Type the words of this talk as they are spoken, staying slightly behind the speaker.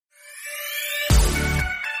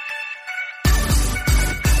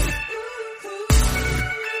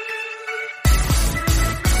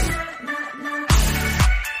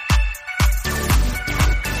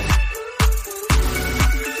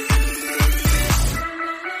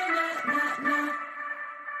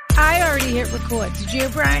you hit record. Did you,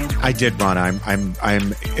 Brian? I did, Rana.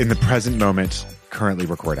 I'm in the present moment currently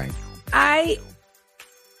recording. I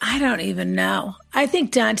don't even know. I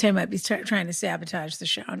think Dante might be trying to sabotage the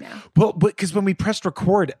show now. Well, because when we pressed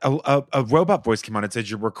record, a robot voice came on and said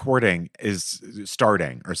your recording is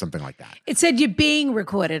starting or something like that. It said you're being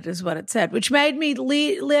recorded is what it said, which led me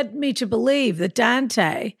to believe that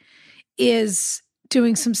Dante is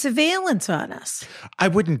doing some surveillance on us. I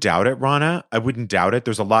wouldn't doubt it, Rana. I wouldn't doubt it.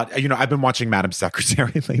 There's a lot. I've been watching Madam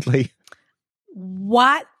Secretary lately.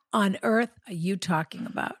 What on earth are you talking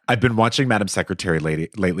about? I've been watching Madam Secretary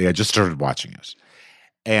lately. I just started watching it.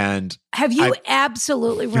 And have you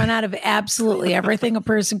absolutely run out of absolutely everything a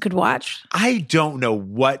person could watch? I don't know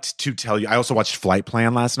what to tell you. I also watched Flight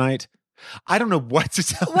Plan last night. I don't know what to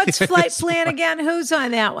tell you. What's Flight Plan again? Who's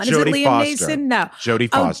on that one? Jodie Is it Liam Foster. Neeson? No. Jodie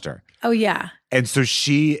Foster. Oh, yeah. And so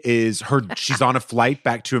she's on a flight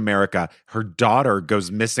back to America. Her daughter goes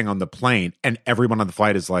missing on the plane, and everyone on the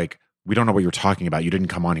flight is like, we don't know what you're talking about. You didn't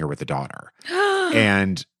come on here with the daughter.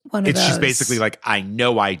 And she's basically like, I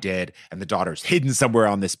know I did. And the daughter's hidden somewhere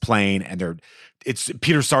on this plane. And it's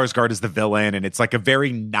Peter Sarsgaard is the villain. And it's like a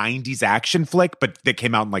very 90s action flick, but that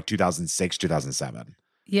came out in like 2006, 2007.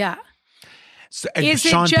 Yeah. So, and is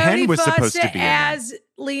Sean it Penn Jodie was Foster supposed to be as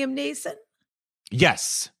Liam Neeson?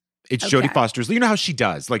 Yes. It's Okay. Jodie Foster's. You know how she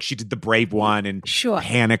does. Like she did The Brave One and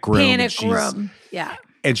Panic Room. Panic Room. Yeah.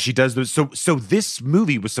 And she does those. So this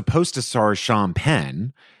movie was supposed to star Sean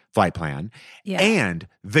Penn, Flight Plan, and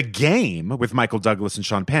The Game with Michael Douglas and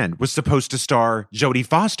Sean Penn was supposed to star Jodie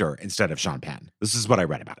Foster instead of Sean Penn. This is what I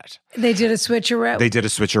read about it. They did a switcheroo.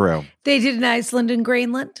 They did an Iceland and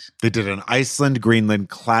Greenland. They did an Iceland, Greenland,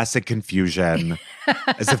 classic confusion,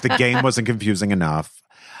 as if The Game wasn't confusing enough.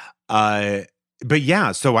 But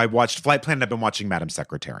yeah, so I watched Flight Plan and I've been watching Madam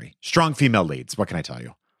Secretary. Strong female leads. What can I tell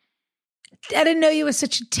you? I didn't know you were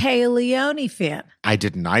such a Taya Leone fan. I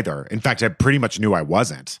didn't either. In fact, I pretty much knew I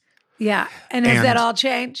wasn't. Yeah. And has that all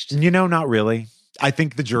changed? Not really. I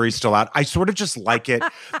think the jury's still out. I sort of just like it.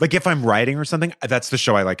 Like if I'm writing or something, that's the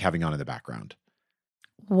show I like having on in the background.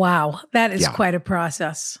 Wow. That is quite a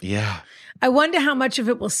process. Yeah. I wonder how much of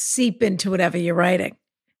it will seep into whatever you're writing.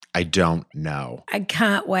 I don't know. I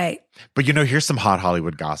can't wait. But here's some hot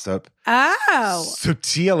Hollywood gossip. Oh. So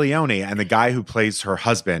Tia Leone and the guy who plays her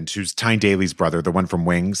husband, who's Tyne Daly's brother, the one from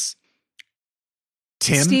Wings.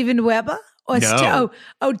 Tim? Steven Weber? Or No.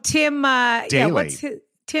 Tim. Daly. Yeah, what's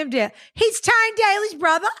Tim Daly? He's Tyne Daly's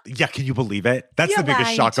brother? Yeah, can you believe it? That's You're the biggest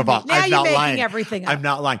lying shock to of me. all. Now I'm you're not making lying. everything up. I'm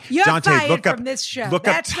not lying. You're Dante, fired look up from this show. Look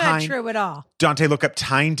That's up not true at all. Dante, look up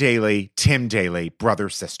Tyne Daly, Tim Daly, brother,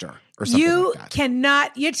 sister, or something You like that.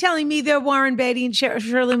 cannot. You're telling me they're Warren Beatty and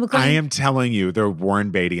Shirley MacLaine? I am telling you, they're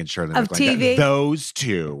Warren Beatty and Shirley Of MacLaine. TV? Those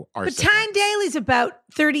two are But siblings. Tyne Daly's about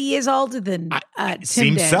 30 years older than Tim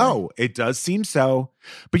Seems Daly. so. It does seem so.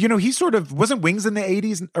 But he sort of wasn't Wings in the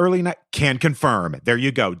 80s and early can confirm. There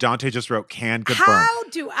you go. Dante just wrote can confirm. How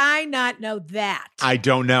do I not know that? I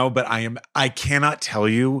don't know, but I cannot tell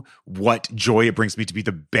you what joy it brings me to be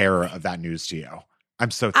the bearer of that news to you.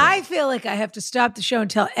 I'm so thrilled. I feel like I have to stop the show and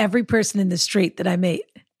tell every person in the street that I meet.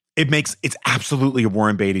 It's absolutely a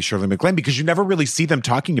Warren Beatty, Shirley MacLaine, because you never really see them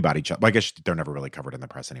talking about each other. Well, I guess they're never really covered in the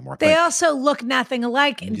press anymore. They also look nothing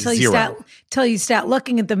alike until you start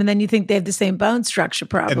looking at them, and then you think they have the same bone structure,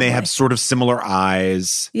 probably. And they have sort of similar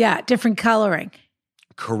eyes. Yeah, different coloring.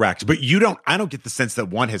 Correct. But I don't get the sense that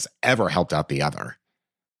one has ever helped out the other.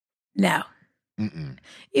 No. Mm-mm.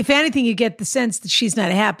 If anything, you get the sense that she's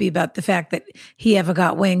not happy about the fact that he ever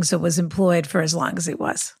got Wings or was employed for as long as he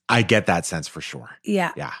was. I get that sense for sure.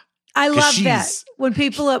 Yeah. Yeah. I love that.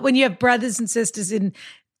 When you have brothers and sisters in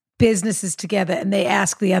businesses together and they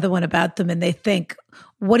ask the other one about them and they think,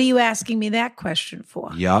 what are you asking me that question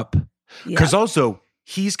for? Yup. Because also,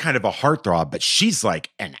 he's kind of a heartthrob, but she's like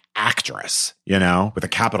an actress, with a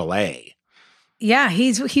capital A. Yeah,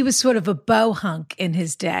 he was sort of a bohunk in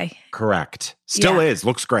his day. Correct. Still is.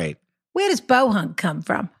 Looks great. Where does bohunk come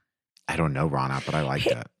from? I don't know, Rana, but I liked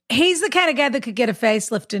it. He's the kind of guy that could get a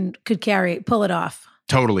facelift and could pull it off.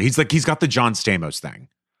 Totally. He's got the John Stamos thing.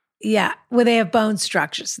 Yeah, where they have bone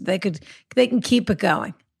structures. They can keep it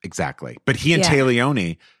going. Exactly. But he and Tia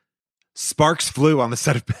Leone, sparks flew on the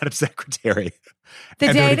set of Madam Secretary.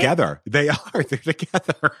 They're together. They are. They're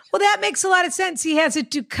together. Well, that makes a lot of sense. He has a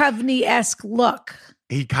Duchovny-esque look.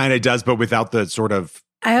 He kind of does, but without the sort of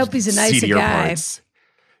I hope he's a nicer guy. Parts.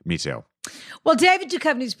 Me too. Well, David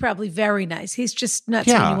Duchovny's probably very nice. He's just not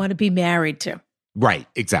someone you want to be married to. Right.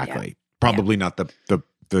 Exactly. Yeah. Probably not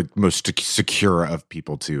the most secure of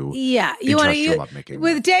people to you want to lovemaking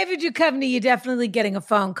with David Duchovny. You're definitely getting a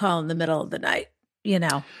phone call in the middle of the night. you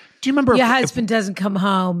know, Do you remember your husband doesn't come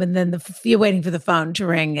home and then you're waiting for the phone to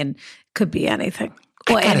ring and could be anything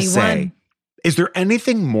or I gotta anyone. say, is there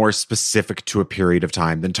anything more specific to a period of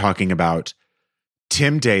time than talking about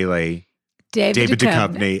Tim Daly, David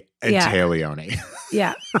Duchovny, and Téa Leone?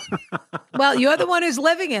 Yeah. Well, you're the one who's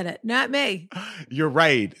living in it, not me. You're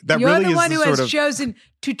right. You're the one who has chosen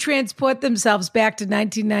to transport themselves back to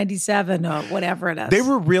 1997 or whatever it is. They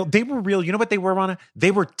were real. You know what they were, Rana?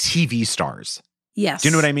 They were TV stars. Yes. Do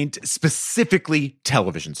you know what I mean? Specifically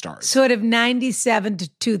television stars. Sort of 97 to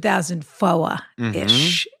 2004-ish.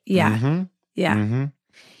 Mm-hmm. Yeah. Mm-hmm. Yeah. Mm-hmm.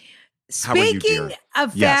 Speaking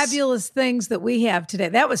of fabulous things that we have today,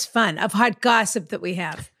 that was fun, of hot gossip that we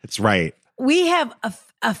have. That's right. We have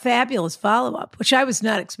a fabulous follow-up, which I was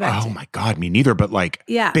not expecting. Oh my God, me neither, but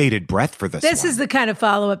bated breath for this This one. is the kind of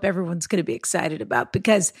follow-up everyone's going to be excited about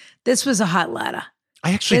because this was a hot letter.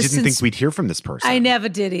 I actually didn't think we'd hear from this person. I never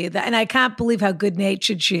did either. And I can't believe how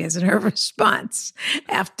good-natured she is in her response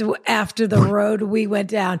after the road we went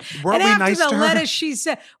down. Were and we after nice the to her? letter she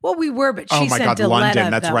said, well, we were, but she sent a London, letter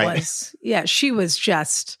that's that right. was, she was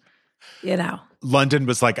just, London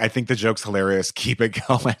was like, I think the joke's hilarious. Keep it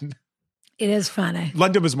going. It is funny.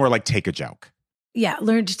 London was more like, take a joke. Yeah,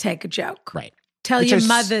 learn to take a joke. Right. Tell your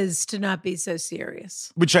mothers to not be so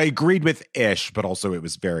serious. Which I agreed with ish, but also it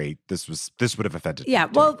was this would have offended me. Yeah,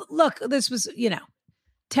 well, look, this was,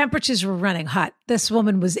 temperatures were running hot. This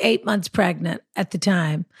woman was 8 months pregnant at the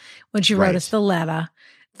time when she wrote us the letter.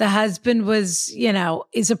 The husband was,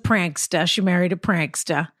 is a prankster. She married a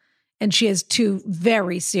prankster. And she has two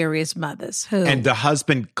very serious mothers. And the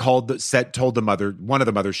husband told the mother, one of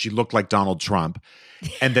the mothers, she looked like Donald Trump.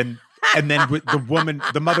 And then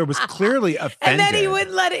the mother was clearly offended. And then he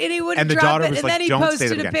wouldn't let it, and he wouldn't and the drop daughter it. was And like, then he don't say posted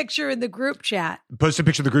that a again. picture in the group chat. Posted a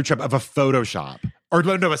picture of the group chat of a Photoshop. Or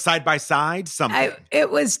no, a side-by-side, something.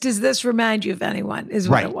 Does this remind you of anyone, is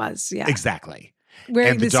what it was. Yeah. Exactly.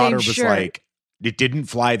 Wearing and the same daughter was shirt. like, it didn't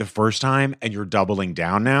fly the first time and you're doubling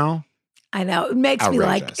down now? I know. It makes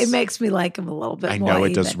Outrageous. me like him a little bit more. I know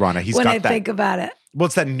it does, Rana. When I think about it. Well,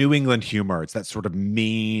 it's that New England humor. It's that sort of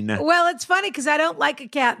mean. Well, it's funny because I don't like a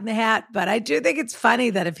cat in the hat, but I do think it's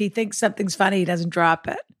funny that if he thinks something's funny, he doesn't drop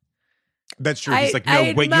it. That's true. He's like,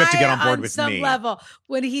 no, wait, you have to get on board with some me. level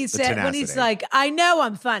when he said, when he's like, I know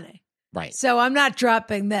I'm funny. So I'm not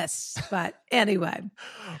dropping this. But anyway.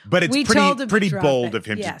 But it's pretty bold of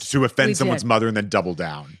him to offend someone's mother and then double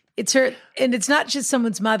down. It's her, and it's not just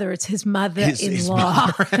someone's mother, it's his mother-in-law.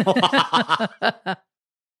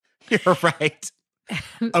 You're right.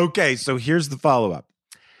 Okay, so here's the follow-up.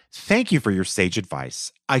 Thank you for your sage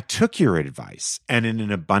advice. I took your advice and in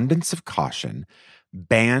an abundance of caution,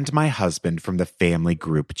 banned my husband from the family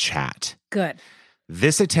group chat. Good.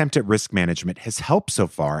 This attempt at risk management has helped so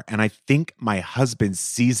far, and I think my husband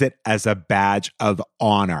sees it as a badge of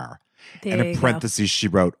honor. And in parentheses, she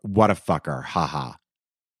wrote, what a fucker, haha.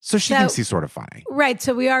 So she thinks he's sort of funny. Right.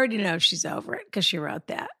 So we already know she's over it because she wrote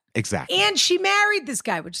that. Exactly. And she married this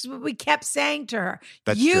guy, which is what we kept saying to her.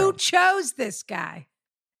 That's you true. chose this guy.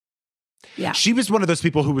 Yeah. She was one of those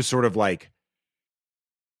people who was sort of like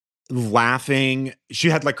laughing. She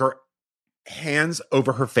had like her hands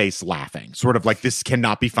over her face laughing, sort of like, this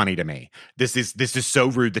cannot be funny to me. This is so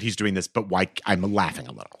rude that he's doing this, but why I'm laughing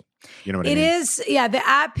a little. You know what I mean? It is. Yeah. There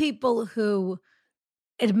are people who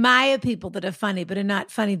admire people that are funny, but are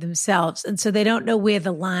not funny themselves. And so they don't know where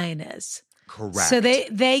the line is. Correct. So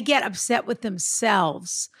they get upset with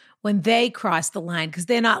themselves when they cross the line because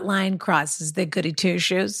they're not line crosses. They're goody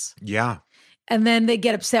two-shoes. Yeah. And then they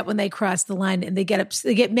get upset when they cross the line and they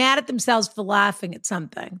get mad at themselves for laughing at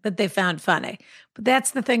something that they found funny. But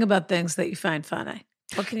that's the thing about things that you find funny.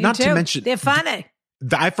 What can you do? Not to mention, they're funny.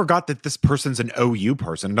 I forgot that this person's an OU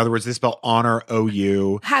person. In other words, they spell honor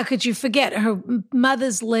OU. How could you forget? Her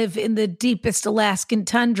mothers live in the deepest Alaskan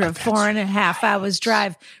tundra, 4.5 hours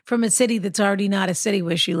drive from a city that's already not a city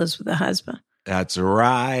where she lives with a husband. That's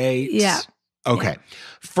right. Yeah. Okay. Yeah.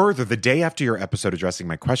 Further, the day after your episode addressing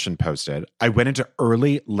my question posted, I went into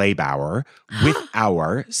early labor with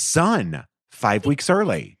our son 5 weeks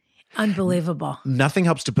early. Unbelievable. Nothing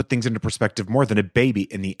helps to put things into perspective more than a baby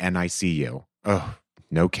in the NICU. Oh,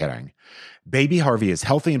 no kidding. Baby Harvey is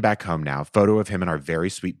healthy and back home now. Photo of him and our very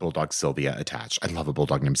sweet bulldog Sylvia attached. I love a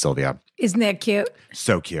bulldog named Sylvia. Isn't that cute?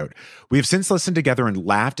 So cute. We have since listened together and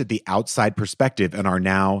laughed at the outside perspective and our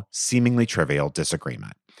now seemingly trivial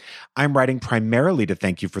disagreement. I'm writing primarily to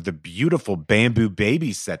thank you for the beautiful bamboo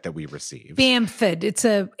baby set that we received. Bamford. It's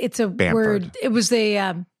a Bamford. word. It was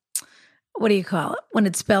the what do you call it when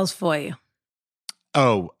it spells for you?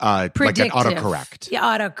 Oh, like an autocorrect. Yeah,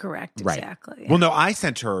 autocorrect. Right. Exactly. Yeah. Well, no, I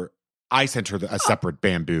sent her I sent her a separate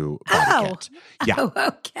bamboo body kit. Yeah. Oh,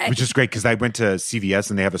 okay. Which is great because I went to CVS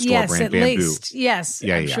and they have a store brand bamboo. Least. Yes,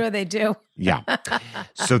 I'm sure they do. Yeah.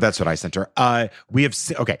 So that's what I sent her.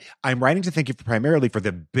 I'm writing to thank you primarily for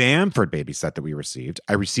the Bamford baby set that we received.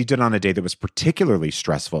 I received it on a day that was particularly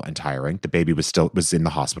stressful and tiring. The baby was in the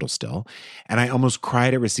hospital still. And I almost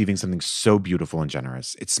cried at receiving something so beautiful and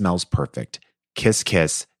generous. It smells perfect. Kiss,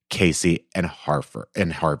 kiss, Casey and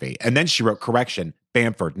Harvey. And then she wrote, correction,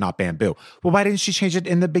 Bamford, not bamboo. Well, why didn't she change it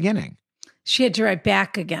in the beginning? She had to write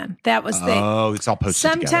back again. That was it's all posted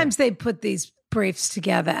Sometimes together. they put these briefs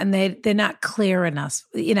together and they're not clear enough.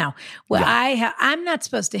 I'm not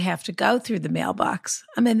supposed to have to go through the mailbox.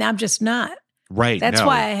 I mean, I'm just not. Right. That's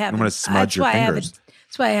why I have. I'm going to smudge your fingers.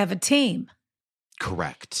 That's why I have a team.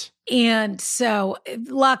 Correct. And so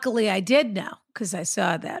luckily I did know because I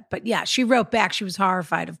saw that. But yeah, she wrote back. She was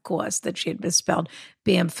horrified, of course, that she had misspelled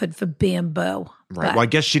Bamford for bamboo. Right. But well, I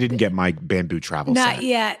guess she didn't get my bamboo travel set. Not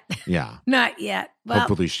yet. Yeah. Not yet. Well,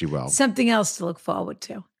 hopefully she will. Something else to look forward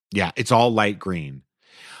to. Yeah. It's all light green.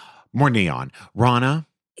 More neon. Rana.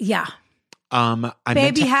 Yeah.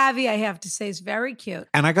 Baby Javi, I have to say, is very cute.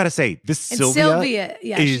 And I got to say, this Sylvia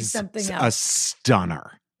she's something else. A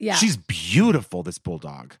stunner. Yeah. She's beautiful, this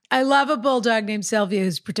bulldog. I love a bulldog named Sylvia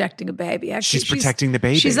who's protecting a baby. Actually, she's protecting the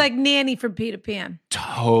baby. She's like Nanny from Peter Pan.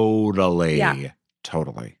 Totally. Yeah.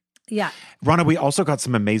 Totally. Yeah. Rana, we also got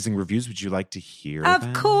some amazing reviews. Would you like to hear them?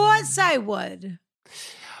 Of course I would.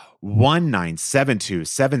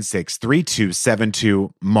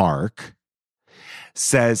 1972763272 Mark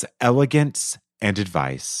says, elegance and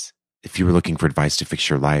advice. If you were looking for advice to fix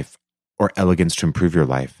your life or elegance to improve your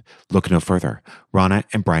life, look no further. Rana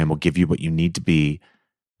and Brian will give you what you need to be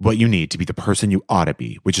the person you ought to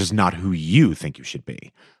be, which is not who you think you should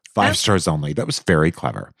be. 5 stars only. That was very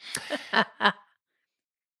clever.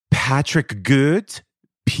 Patrick Good,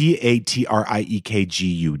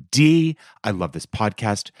 PatriekGud. I love this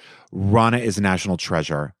podcast. Rana is a national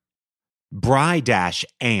treasure.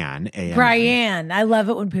 Bri-Ann. Brian. I love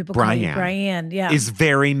it when people call you Brian. Yeah. Is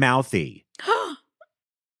very mouthy.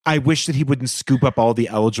 I wish that he wouldn't scoop up all the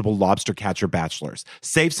eligible lobster catcher bachelors.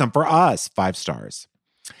 Save some for us. 5 stars.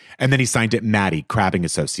 And then he signed it Maddie, crabbing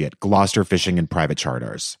associate, Gloucester Fishing and Private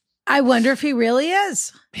Charters. I wonder if he really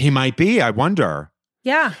is. He might be. I wonder.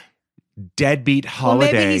 Yeah. Deadbeat Holiday.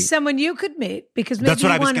 Well, maybe he's someone you could meet because maybe that's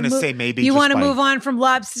what I was going to say. Maybe you want to move on from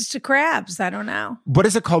lobsters to crabs. I don't know. What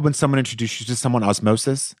is it called when someone introduces you to someone?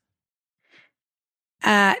 Osmosis?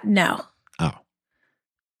 No. Oh.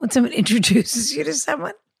 When someone introduces you to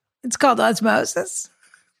someone, it's called osmosis.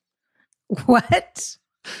 What?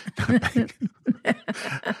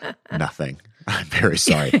 Nothing. I'm very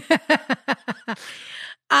sorry.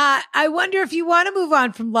 I wonder if you want to move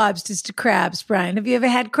on from lobsters to crabs, Brian. Have you ever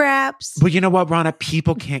had crabs? Well, you know what, Rana?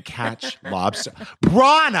 People can't catch lobster.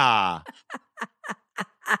 Rana!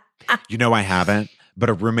 You know I haven't, but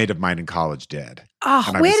a roommate of mine in college did.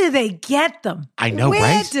 Oh, where do they get them? I know, right?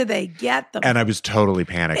 Where do they get them? And I was totally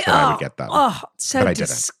panicked that I would get them. Oh, so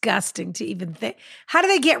disgusting to even think. How do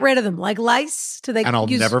they get rid of them? Like lice? Do they? And I'll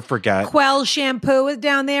never forget. Quell shampoo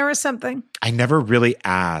down there or something? I never really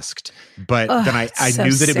asked, but then I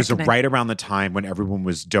knew that it was right around the time when everyone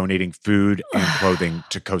was donating food and clothing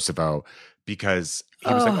to Kosovo. Because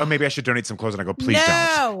he was like, oh, maybe I should donate some clothes. And I go, please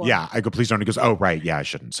don't. Yeah, I go, please don't. He goes, oh, right. Yeah, I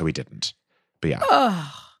shouldn't. So he didn't. But yeah.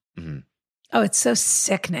 Oh, it's so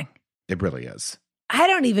sickening. It really is. I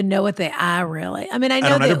don't even know what they are, really. I mean, I know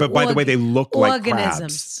don't either, but by the way, they look like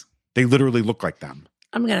crabs. They literally look like them.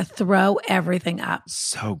 I'm going to throw everything up.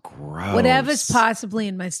 So gross. Whatever's possibly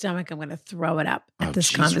in my stomach, I'm going to throw it up at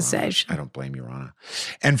this conversation. Rana. I don't blame you, Rana.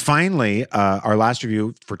 And finally, our last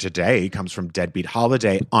review for today comes from Deadbeat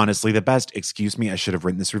Holiday. Honestly, the best. Excuse me, I should have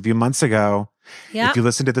written this review months ago. If you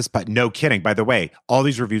listen to this, but no kidding. By the way, all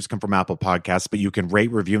these reviews come from Apple Podcasts, but you can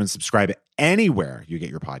rate, review, and subscribe anywhere you get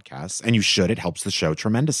your podcasts. And you should. It helps the show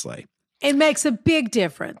tremendously. It makes a big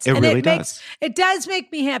difference. It really does. It does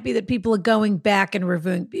make me happy that people are going back and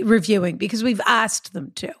reviewing because we've asked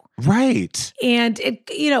them to. Right. And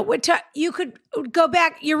you could go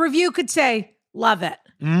back. Your review could say, love it.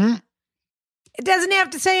 Mm-hmm. It doesn't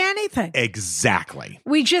have to say anything. Exactly.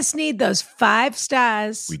 We just need those 5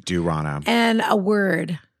 stars. We do, Rana. And a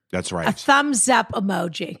word. That's right. A thumbs up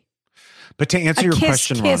emoji. But to answer your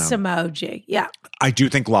question, Rana. Kiss emoji. Yeah. I do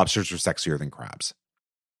think lobsters are sexier than crabs.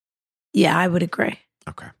 Yeah, I would agree.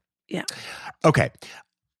 Okay. Yeah. Okay.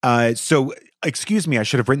 So, excuse me, I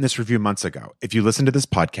should have written this review months ago. If you listen to this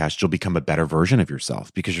podcast, you'll become a better version of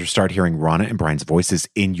yourself because you'll start hearing Rana and Brian's voices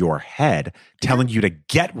in your head telling you to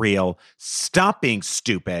get real, stop being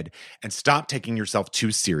stupid, and stop taking yourself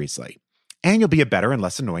too seriously. and you'll be a better and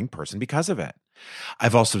less annoying person because of it.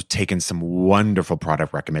 I've also taken some wonderful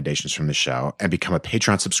product recommendations from the show and become a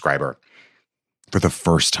Patreon subscriber for the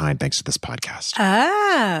first time thanks to this podcast.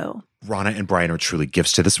 Oh. Rana and Brian are truly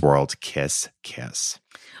gifts to this world. Kiss, kiss.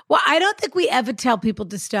 Well, I don't think we ever tell people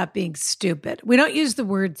to stop being stupid. We don't use the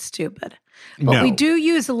word stupid, but we do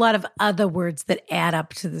use a lot of other words that add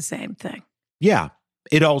up to the same thing. Yeah.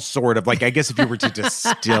 It all sort of, like, I guess if you were to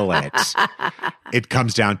distill it, it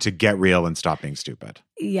comes down to get real and stop being stupid.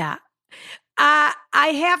 Yeah. I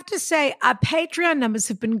have to say, our Patreon numbers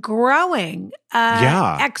have been growing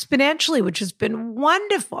exponentially, which has been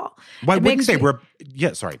wonderful. Why wouldn't you say we're,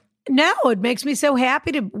 sorry. No, it makes me so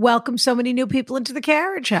happy to welcome so many new people into the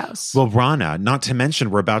Carriage House. Well, Rana, not to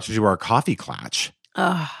mention we're about to do our coffee clatch.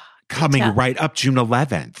 Coming right up June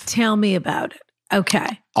 11th. Tell me about it.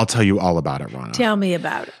 Okay. I'll tell you all about it, Rana. Tell me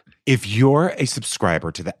about it. If you're a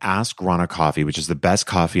subscriber to the Ask Rana Coffee, which is the best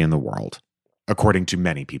coffee in the world, according to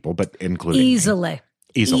many people, but including Easily,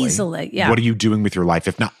 yeah. What are you doing with your life?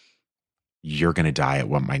 If not, you're going to die at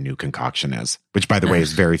what my new concoction is, which, by the way,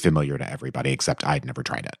 is very familiar to everybody, except I'd never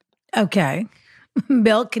tried it. Okay.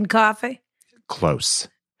 Milk and coffee? Close.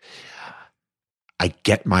 I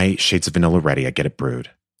get my shades of vanilla ready. I get it brewed.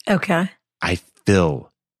 Okay. I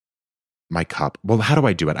fill my cup. Well, how do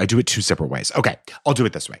I do it? I do it two separate ways. Okay. I'll do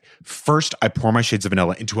it this way. First, I pour my shades of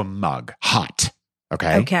vanilla into a mug, hot.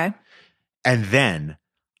 Okay. Okay. And then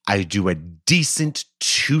I do a decent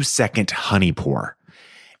 2-second honey pour.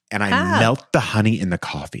 And I melt the honey in the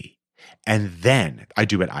coffee. And then I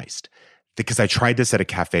do it iced. Because I tried this at a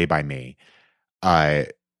cafe by me, or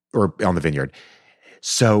on the Vineyard.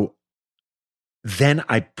 So then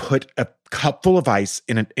I put a cup full of ice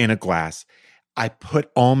in a glass. I put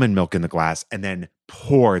almond milk in the glass and then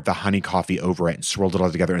pour the honey coffee over it and swirled it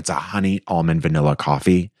all together. It's a honey almond vanilla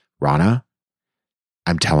coffee. Rana,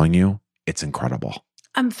 I'm telling you, it's incredible.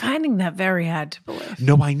 I'm finding that very hard to believe.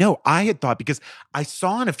 No, I know. I had thought, because I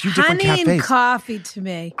saw in a few different cafes. Honey and coffee to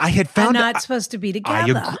me I had found are not supposed to be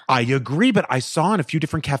together. I agree, but I saw in a few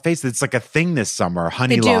different cafes that it's like a thing this summer,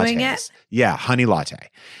 honey lattes. They're doing it? Yeah, honey latte.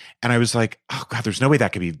 And I was like, oh God, there's no way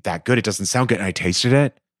that could be that good. It doesn't sound good. And I tasted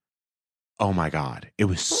it. Oh my God. It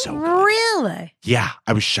was so good. Really? Yeah,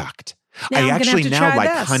 I was shocked. Now I actually now like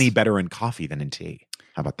this. honey better in coffee than in tea.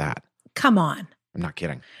 How about that? Come on. I'm not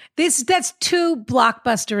kidding. That's 2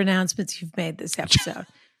 blockbuster announcements you've made this episode.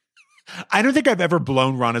 I don't think I've ever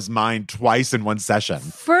blown Rana's mind twice in one session.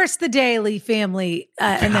 First, the Daily Family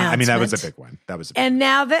announcement. I mean, that was a big one. And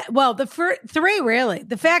now the first 3 really.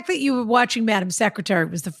 The fact that you were watching Madam Secretary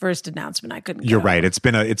was the first announcement I couldn't. You're right. It's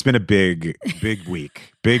been a big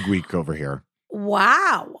week over here.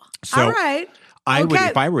 Wow. So, all right. I would,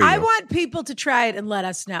 if I were you. I want people to try it and let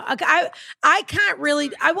us know. Okay, I can't really.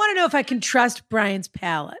 I want to know if I can trust Brian's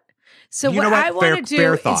palate. So what I want to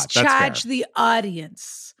do is charge the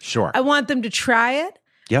audience. Sure. I want them to try it.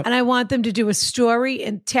 Yep. And I want them to do a story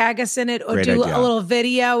and tag us in it, or Great do idea. a little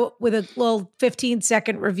video with a little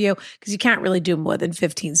 15-second review, because you can't really do more than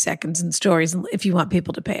 15 seconds in stories if you want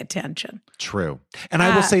people to pay attention. True. And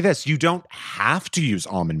I will say this, you don't have to use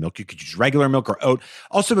almond milk. You could use regular milk or oat.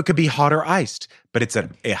 Also, it could be hot or iced, but it's a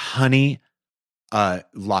honey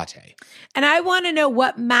latte. And I want to know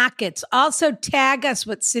what markets. Also tag us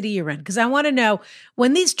what city you're in, because I want to know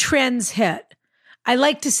when these trends hit. I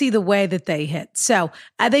like to see the way that they hit. So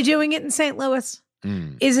are they doing it in St. Louis?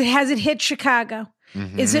 Has it hit Chicago?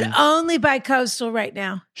 Mm-hmm. Is it only by coastal right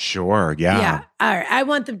now? Sure. Yeah. Yeah. All right. I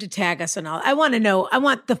want them to tag us and all. I want to know. I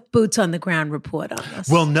want the boots on the ground report on this.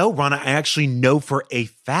 Well, no, Rana, I actually know for a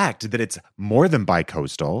fact that it's more than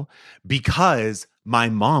bi-coastal, because my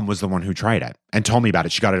mom was the one who tried it and told me about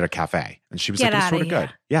it. She got it at a cafe and she was like, it's sort of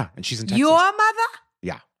good. Yeah. And she's in Texas. Your mother?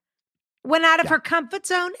 Yeah. Went out of her comfort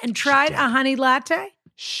zone and tried a honey latte?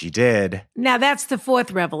 She did. Now that's the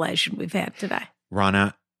 4th revelation we've had today.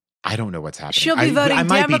 Rana, I don't know what's happening. She'll be voting I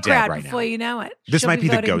might Democrat be dead before you know it. This might be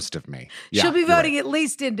the ghost of me. Yeah, she'll be voting at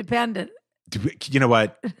least independent. You know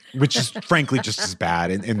what? Which is frankly just as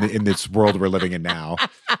bad in this world we're living in now.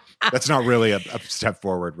 That's not really a step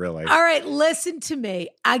forward, really. All right, listen to me.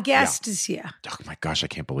 Our guest is here. Oh my gosh, I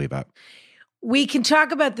can't believe it. We can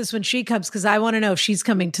talk about this when she comes, because I want to know if she's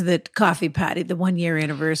coming to the coffee party, the 1-year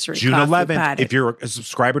anniversary June coffee 11th. party. If you're a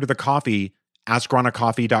subscriber to the coffee,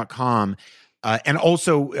 askronacoffee.com. And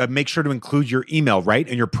also make sure to include your email, right?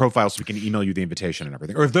 And your profile, so we can email you the invitation and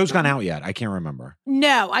everything. Or have those gone out yet? I can't remember.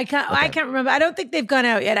 No, I can't. Okay. I can't remember. I don't think they've gone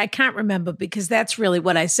out yet. I can't remember, because that's really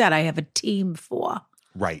what I said I have a team for.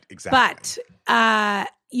 Right, exactly. But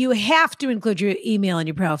you have to include your email in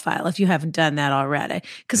your profile if you haven't done that already,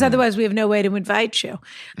 because otherwise we have no way to invite you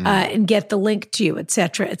and get the link to you, et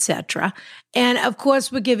cetera, et cetera. And of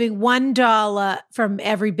course, we're giving $1 from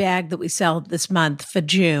every bag that we sell this month for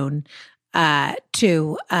June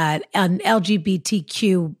to an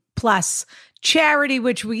LGBTQ plus charity,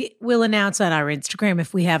 which we will announce on our Instagram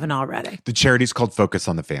if we haven't already. The charity's called Focus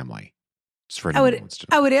on the Family. Just for anyone who wants to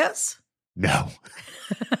know. Oh, it is? No.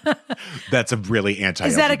 That's a really anti-LGBT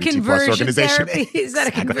Is that a conversion organization. therapy? Is that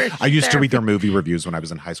a conversion I used to read therapy? their movie reviews when I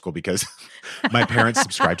was in high school because my parents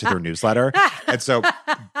subscribed to their newsletter. And so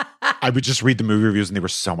I would just read the movie reviews and they were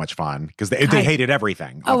so much fun because they hated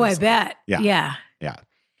everything. Obviously. Oh, I bet. Yeah.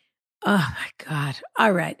 Oh my God.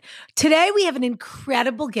 All right. Today we have an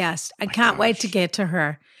incredible guest. I can't wait to get to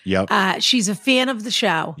her. Yep. She's a fan of the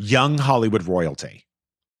show. Young Hollywood royalty.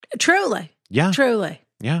 Truly. Yeah. Truly.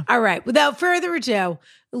 Yeah. All right. Without further ado,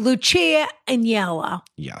 Lucia Aniello.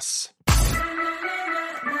 Yes.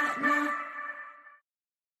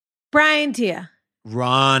 Brian Tia.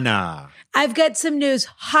 Rana. I've got some news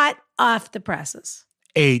hot off the presses.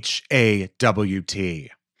 HAWT.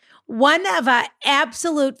 One of our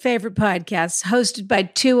absolute favorite podcasts, hosted by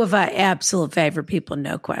two of our absolute favorite people,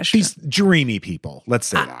 no question. These dreamy people, let's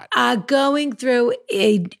say that. Are going through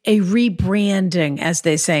a rebranding, as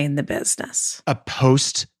they say in the business. A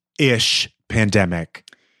post-ish pandemic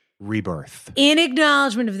rebirth. In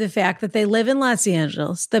acknowledgement of the fact that they live in Los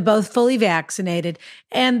Angeles, they're both fully vaccinated,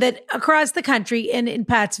 and that across the country and in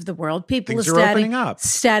parts of the world, people Things are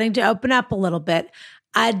starting to open up a little bit.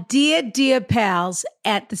 Dear pals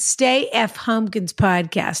at the Stay F. Homekins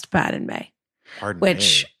podcast, pardon me.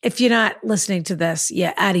 Which, if you're not listening to this,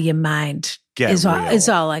 you're out of your mind, is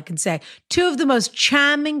all I can say. Two of the most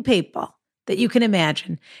charming people that you can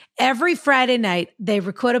imagine. Every Friday night, they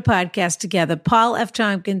record a podcast together, Paul F.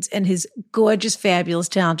 Tompkins and his gorgeous, fabulous,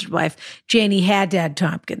 talented wife, Janie Haddad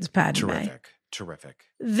Tompkins, pardon me. Terrific.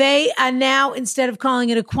 They are now, instead of calling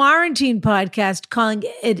it a quarantine podcast, calling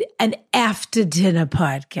it an after dinner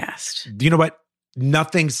podcast. You know what?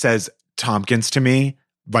 Nothing says Tompkins to me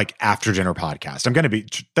like after dinner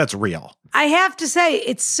podcast. That's real. I have to say,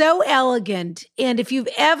 it's so elegant. And if you've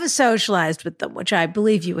ever socialized with them, which I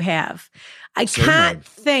believe you have, I can't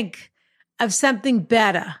think of something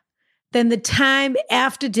better than the time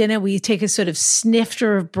after dinner where you take a sort of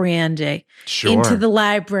snifter of brandy into the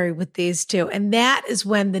library with these two. And that is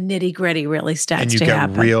when the nitty gritty really starts to happen.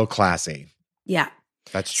 And you get real classy. Yeah.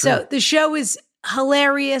 That's true. So the show is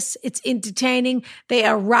hilarious. It's entertaining. They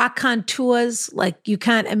are raconteurs like you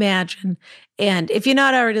can't imagine. And if you're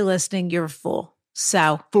not already listening, you're a fool.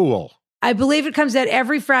 Fool. I believe it comes out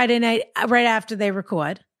every Friday night right after they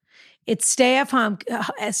record. It's Stay F.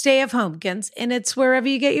 Homekins, and it's wherever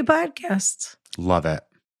you get your podcasts. Love it.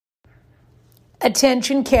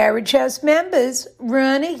 Attention Carriage House members,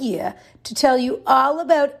 Rana here to tell you all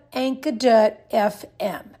about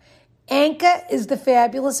Anchor.fm. Anchor is the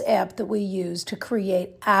fabulous app that we use to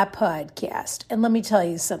create our podcast. And let me tell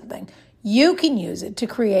you something. You can use it to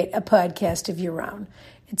create a podcast of your own.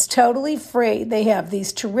 It's totally free. They have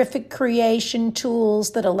these terrific creation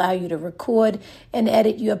tools that allow you to record and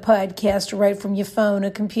edit your podcast right from your phone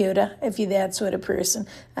or computer, if you're that sort of person.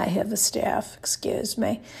 I have a staff, excuse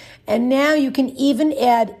me. And now you can even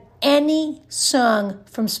add any song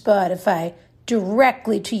from Spotify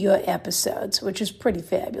directly to your episodes, which is pretty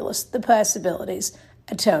fabulous. The possibilities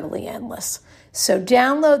are totally endless. So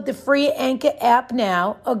download the free Anchor app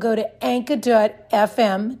now or go to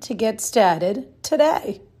anchor.fm to get started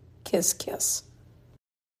today. Kiss, kiss.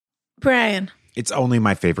 Brian. It's only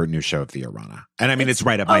my favorite new show of the year, Rana. And I mean, it's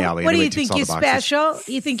right up my alley. What do you think? You're special?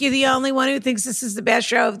 You think you're the only one who thinks this is the best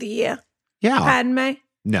show of the year? Yeah. Pardon me?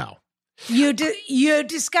 No. You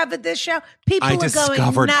discovered this show? People are going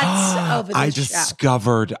nuts over this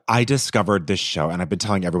show. I discovered this show, and I've been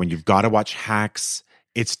telling everyone, you've got to watch Hacks.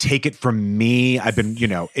 It's Take It From Me. I've been,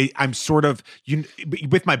 I'm sort of,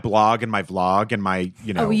 with my blog and my vlog and my,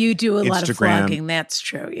 Oh, you do a Instagram, lot of vlogging. That's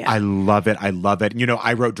true, yeah. I love it.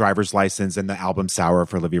 I wrote Driver's License and the album Sour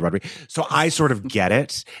for Olivia Rodrigo. So I sort of get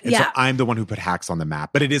it. And so I'm the one who put Hacks on the map.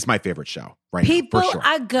 But it is my favorite show right People now, for sure.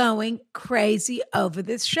 are going crazy over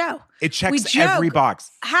this show. It checks every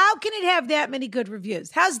box. How can it have that many good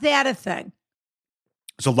reviews? How's that a thing?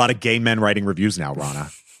 There's a lot of gay men writing reviews now, Rana.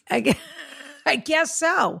 I guess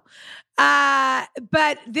so.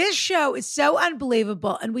 But this show is so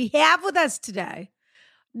unbelievable. And we have with us today,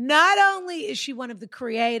 not only is she one of the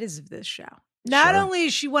creators of this show, Not only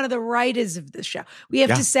is she one of the writers of the show, we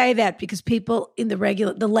have to say that because people in the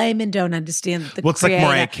layman don't understand that the it's like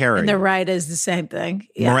Mariah Carey. And the writer is the same thing.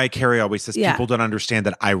 Yeah. Mariah Carey always says people don't understand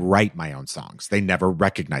that I write my own songs. They never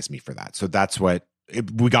recognize me for that. So that's what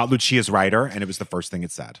we got Lucia's writer, and it was the first thing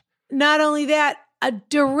it said. Not only that, a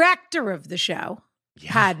director of the show,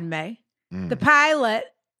 pardon me, the pilot,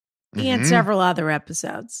 and several other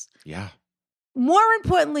episodes. Yeah. More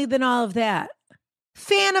importantly than all of that,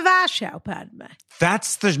 fan of our show, pardon me.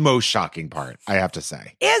 That's the most shocking part, I have to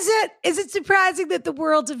say. Is it? Is it surprising that the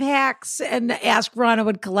worlds of Hacks and Ask Rana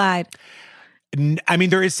would collide? I mean,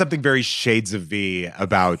 there is something very Shades of V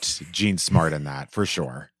about Jean Smart in that, for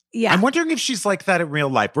sure. Yeah. I'm wondering if she's like that in real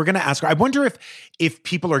life. We're going to ask her. I wonder if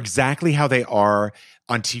people are exactly how they are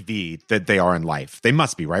on TV that they are in life. They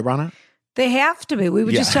must be, right, Rana? They have to be. We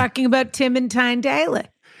were just talking about Tim and Tyne Daly.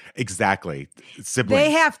 Exactly. Siblings.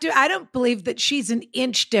 They have to. I don't believe that she's an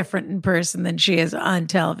inch different in person than she is on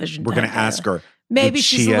television. We're going to ask her. Maybe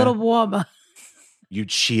Lucia, she's a little warmer.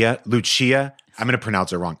 Lucia. I'm going to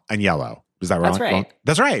pronounce it wrong. Aniello. Is that wrong? That's right. Wrong?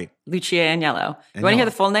 That's right. Lucia Aniello. You want to hear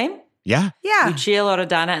the full name? Yeah. Yeah. Lucia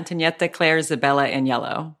Loredana Antonietta Claire Isabella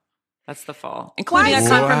Aniello. That's the full. Including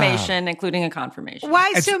a confirmation.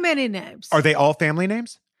 Why so many names? Are they all family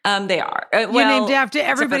names? They are. You're named after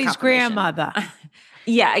everybody's grandmother.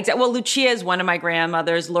 Yeah, exactly. Well, Lucia is one of my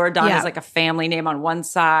grandmothers. Loredana is like a family name on one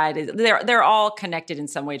side. They're all connected in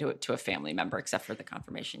some way to a family member, except for the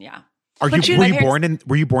confirmation. Yeah.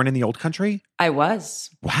 Were you born in the old country? I was.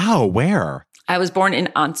 Wow. Where? I was born in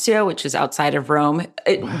Anzio, which is outside of Rome,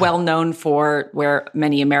 well known for where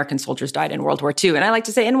many American soldiers died in World War II. And I like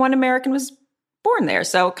to say, and one American was born there.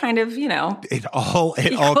 So kind of, it all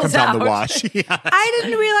comes out in the wash. Yes. I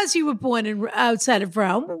didn't realize you were born outside of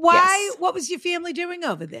Rome. Why? Yes. What was your family doing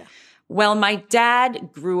over there? Well, my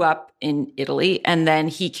dad grew up in Italy, and then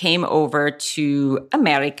he came over to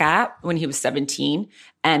America when he was 17.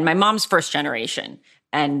 And my mom's first generation.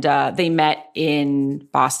 And they met in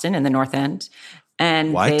Boston in the North End.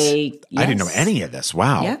 And what? I didn't know any of this.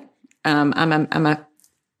 Wow. Yeah. I'm a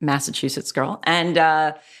Massachusetts girl. And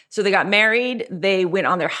so they got married. They went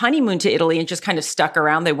on their honeymoon to Italy and just kind of stuck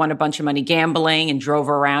around. They won a bunch of money gambling and drove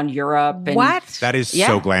around Europe. And, what? That is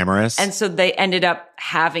so glamorous. And so they ended up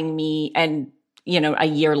having me, and a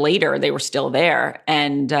year later they were still there.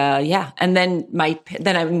 And and then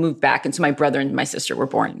I moved back, and so my brother and my sister were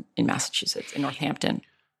born in Massachusetts, in Northampton.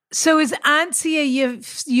 So is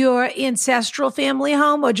Anzio your ancestral family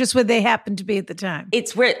home, or just where they happened to be at the time?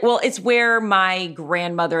 It's where my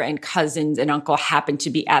grandmother and cousins and uncle happened to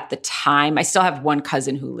be at the time. I still have one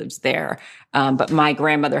cousin who lives there, but my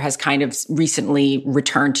grandmother has kind of recently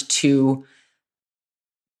returned to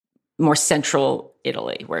more central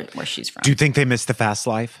Italy, where she's from. Do you think they missed the fast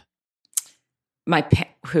life?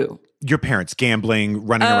 Who? Your parents, gambling,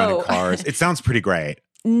 running around in cars. It sounds pretty great.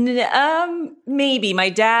 Maybe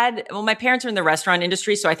my parents are in the restaurant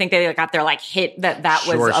industry, so I think they got their hit that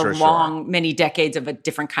was many decades of a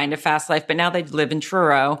different kind of fast life. But now they live in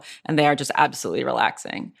Truro, and they are just absolutely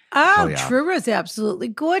relaxing. Oh, yeah. Truro's absolutely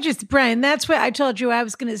gorgeous, Brian. That's where I told you I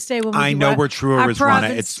was going to stay when I know where Truro is, Rana.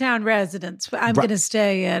 It's town residence. I'm going to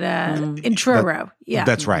stay at in Truro. Yeah,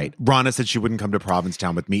 that's right. Rana said she wouldn't come to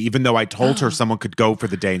Provincetown with me, even though I told her someone could go for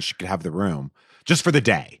the day and she could have the room. Just for the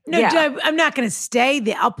day. No, I'm not going to stay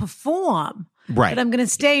there. I'll perform. Right. But I'm going to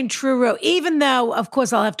stay in Truro, even though, of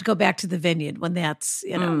course, I'll have to go back to the Vineyard when that's,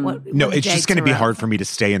 No, it's just going to be hard for me to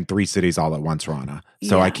stay in 3 cities all at once, Rana.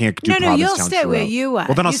 So I can't do Provincetown. No, you'll stay where you are.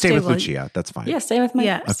 Well, then I'll stay with Lucia. That's fine. Yeah, stay with my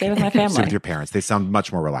family. Stay with your parents. They sound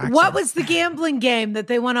much more relaxed. What was the gambling game that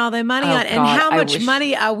they won all their money on? And how much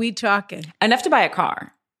money are we talking? Enough to buy a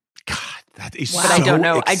car. God, that is But I don't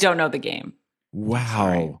know. I don't know the game.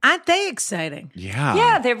 Wow. Aren't they exciting? Yeah.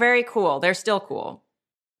 Yeah, they're very cool. They're still cool.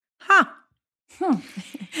 Huh.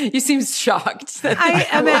 You seem shocked.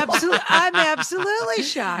 I'm absolutely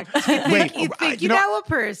shocked. You think you know a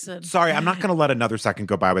person. Sorry, I'm not going to let another second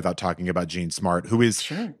go by without talking about Jean Smart, who is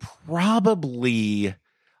probably,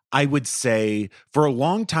 I would say, for a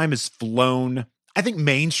long time has flown, I think,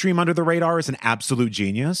 mainstream under the radar as an absolute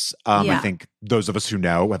genius. I think those of us who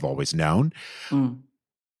know have always known.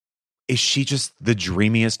 Is she just the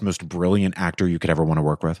dreamiest, most brilliant actor you could ever want to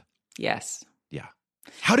work with? Yes. Yeah.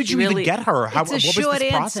 How did you even get her? What was this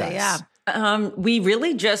process? Yeah. We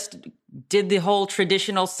really just did the whole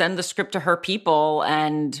traditional send the script to her people,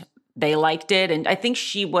 and they liked it. And I think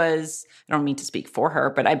she was, I don't mean to speak for her,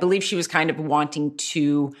 but I believe she was kind of wanting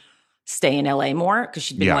to stay in LA more because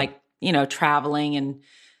she'd been traveling, and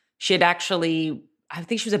she had actually I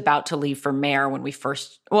think she was about to leave for mayor when we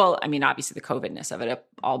first, well, I mean, obviously the COVIDness of it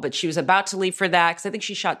all, but she was about to leave for that because I think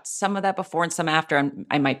she shot some of that before and some after. And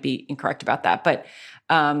I might be incorrect about that. But,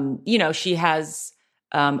 she has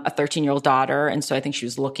a 13-year-old daughter. And so I think she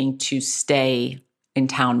was looking to stay in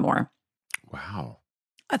town more. Wow.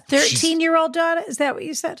 A 13-year-old daughter? Is that what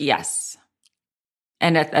you said? Yes.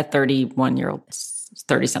 And a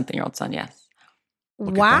 30-something-year-old son, yes.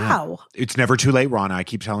 Wow. It's never too late, Rana. I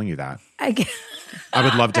keep telling you that. I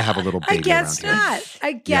would love to have a little baby around here.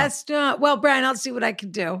 I guess not. Well, Brian, I'll see what I can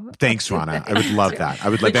do. Thanks, Rana. I would love that. I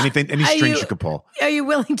would love any strings you could pull. Are you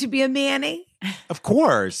willing to be a Manny? Of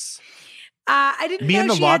course. I didn't Me know and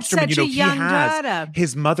the she had lobsterman, such a young daughter.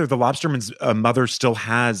 His mother, the lobsterman's mother, still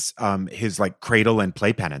has his like cradle and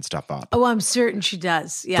playpen and stuff up. Oh, I'm certain she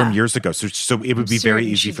does. Yeah, from years ago. So it would be very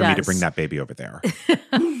easy for me to bring that baby over there.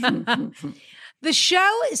 The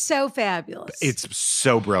show is so fabulous. It's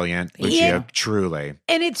so brilliant, Lucia, truly.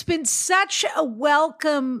 And it's been such a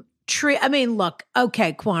welcome treat. I mean, look,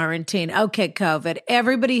 okay, quarantine, okay, COVID.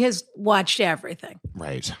 Everybody has watched everything.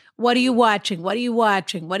 Right. What are you watching? What are you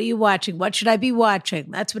watching? What are you watching? What should I be watching?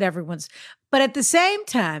 That's what everyone's. But at the same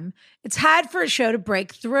time, it's hard for a show to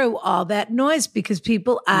break through all that noise because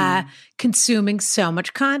people are consuming so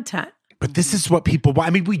much content. But this is what people want.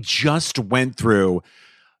 I mean, we just went through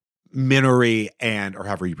Minori or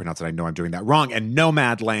however you pronounce it, I know I'm doing that wrong, and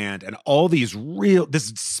Nomadland and all these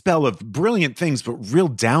this spell of brilliant things, but real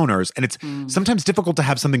downers. And it's sometimes difficult to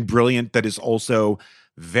have something brilliant that is also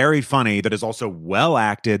very funny, that is also well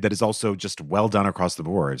acted, that is also just well done across the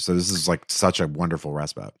board. So this is like such a wonderful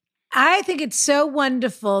respite. I think it's so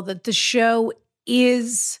wonderful that the show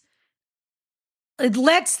it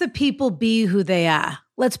lets the people be who they are.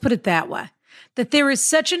 Let's put it that way. That there is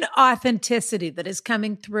such an authenticity that is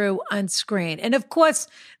coming through on screen. And of course,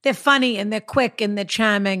 they're funny and they're quick and they're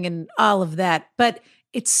charming and all of that. But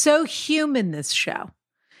it's so human, this show.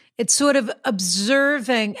 It's sort of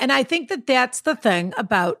observing. And I think that that's the thing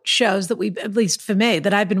about shows that at least for me,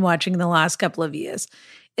 that I've been watching in the last couple of years,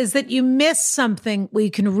 is that you miss something where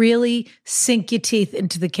you can really sink your teeth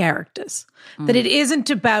into the characters. That it isn't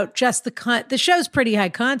about just the show's pretty high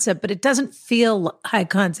concept, but it doesn't feel high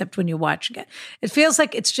concept when you're watching it. It feels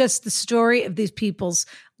like it's just the story of these people's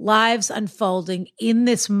lives unfolding in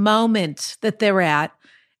this moment that they're at.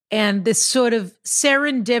 And this sort of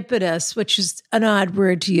serendipitous, which is an odd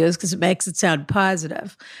word to use because it makes it sound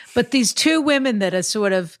positive, but these two women that are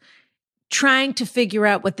sort of trying to figure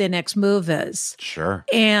out what their next move is. Sure.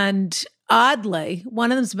 And oddly, one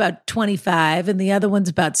of them's about 25 and the other one's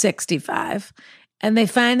about 65. And they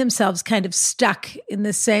find themselves kind of stuck in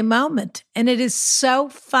the same moment. And it is so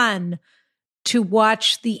fun to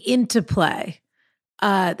watch the interplay,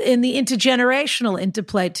 and the intergenerational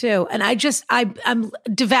interplay too. And I'm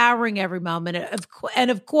devouring every moment.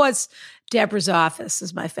 And of course, Deborah's office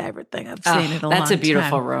is my favorite thing I've seen in a long time. That's a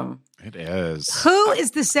beautiful room. It is. Who is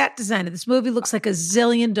the set designer? This movie looks like $1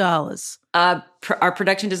 zillion. Our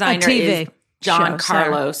production designer is John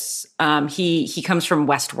Carlos. He comes from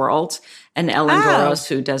Westworld, and Ellen Goros,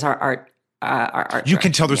 who does our art. You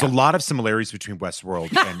can tell there's a lot of similarities between Westworld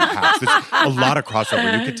and Hacks. There's a lot of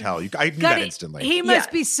crossover. You could tell. I knew that instantly. He must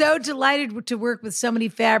be so delighted to work with so many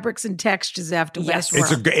fabrics and textures after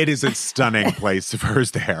Westworld. It is a stunning place of hers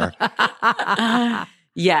there.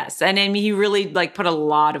 Yes. And I mean, he really like put a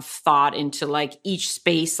lot of thought into like each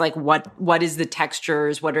space, like what is the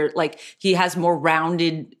textures, what are like, he has more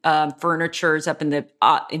rounded furnitures up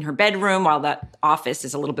in her bedroom, while that office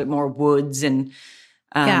is a little bit more woods and,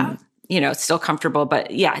 it's still comfortable.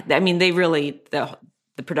 But yeah, I mean, they really, the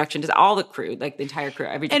production does all the crew, like the entire crew.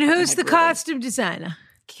 And who's the costume designer?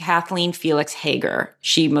 Kathleen Felix Hager.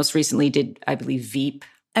 She most recently did, I believe, Veep.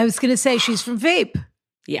 I was going to say she's from Veep.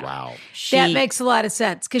 Yeah. Wow. That makes a lot of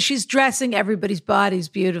sense because she's dressing everybody's bodies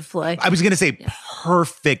beautifully. I was going to say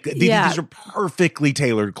perfect. These are perfectly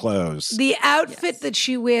tailored clothes. The outfit that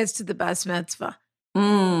she wears to the bas mitzvah.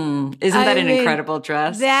 Isn't that an incredible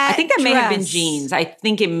dress? I think that may have been jeans. I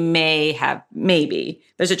think it maybe.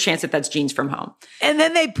 There's a chance that that's jeans from home. And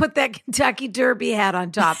then they put that Kentucky Derby hat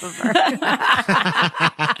on top of her.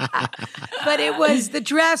 But the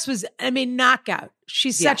dress was, knockout.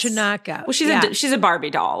 She's such a knockout. Well, she's a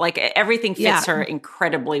Barbie doll. Like everything fits her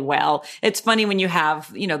incredibly well. It's funny when you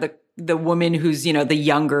have, the woman who's, the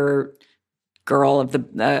younger girl of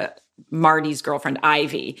the Marty's girlfriend,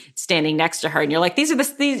 Ivy, standing next to her. And you're like,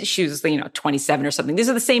 she was, 27 or something. These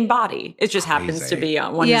are the same body. It just happens to be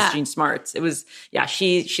one is Jean Smart's. It was,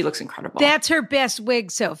 she looks incredible. That's her best wig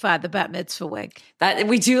so far, the bat mitzvah wig. That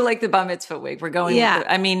we do like the bat mitzvah wig. We're going,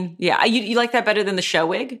 you like that better than the show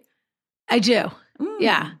wig? I do.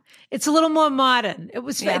 Yeah. It's a little more modern.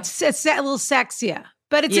 It's a little sexier.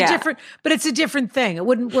 But it's a different thing. It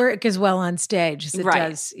wouldn't work as well on stage as it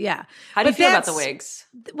does. Yeah. How do you feel about the wigs?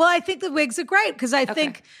 Well, I think the wigs are great because I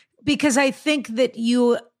think that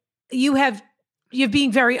you're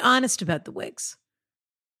being very honest about the wigs.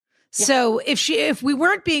 Yeah. So if we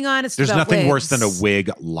weren't being honest, there's about nothing wigs, worse than a wig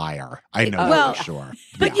liar. I know that for sure.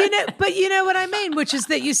 But you know what I mean, which is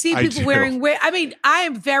that you see people wearing wigs. I mean, I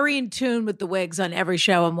am very in tune with the wigs on every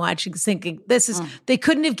show I'm watching, thinking they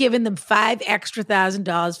couldn't have given them $5,000 extra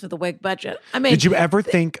for the wig budget. I mean, did you ever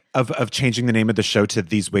think of changing the name of the show to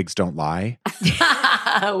These Wigs Don't Lie?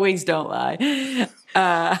 Wigs Don't Lie.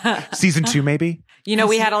 Season 2, maybe?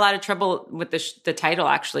 We had a lot of trouble with the title,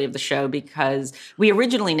 actually, of the show because we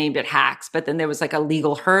originally named it Hacks, but then there was like a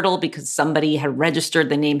legal hurdle because somebody had registered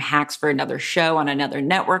the name Hacks for another show on another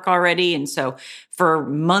network already. And so for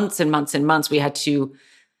months and months and months, we had to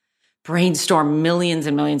brainstorm millions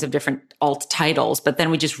and millions of different alt titles, but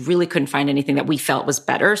then we just really couldn't find anything that we felt was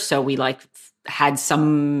better. So we had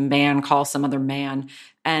some man call some other man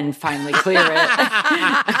and finally clear it.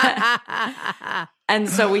 And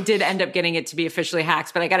so we did end up getting it to be officially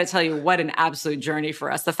Hacks. But I got to tell you, what an absolute journey for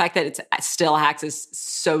us. The fact that it's still Hacks is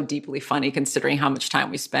so deeply funny considering how much time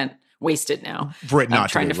we wasted now. For it not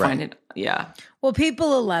trying to find right. it. Yeah. Well,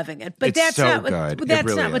 people are loving it. But it's that's so not good. That's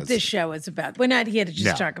really not what this show is about. We're not here to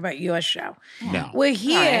just talk about your show. No. We're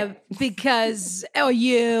here because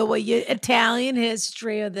your Italian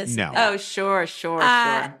history or this. No. Oh, sure.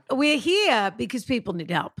 We're here because people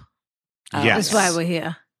need help. Yes. That's why we're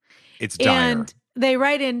here. It's dire. And they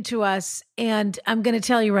write into us, and I'm going to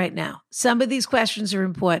tell you right now, some of these questions are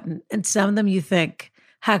important, and some of them you think,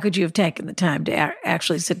 how could you have taken the time to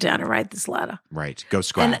actually sit down and write this letter? Right. Go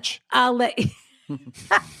scratch. And I'll let you.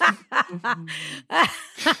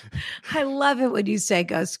 I love it when you say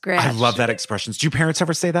go scratch. I love that expression. Do your parents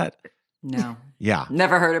ever say that? No. Yeah.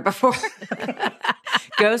 Never heard it before.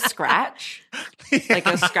 Go scratch? Like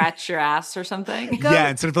go scratch your ass or something? Yeah,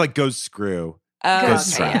 instead of like go screw. Oh, go okay,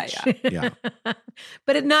 scratch. Yeah.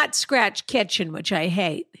 But it not scratch kitchen, which I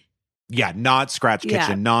hate. Yeah, not scratch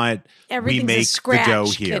kitchen, not we make the dough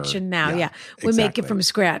here. Kitchen now, we make it from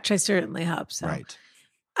scratch. I certainly hope so. Right.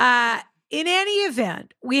 In any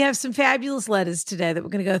event, we have some fabulous letters today that we're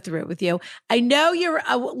going to go through with you. I know you're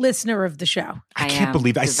a listener of the show. I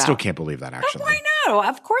still can't believe that, actually. Why not?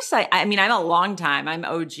 Of course I mean, I'm a long time. I'm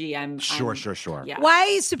OG. Sure. Yeah. Why are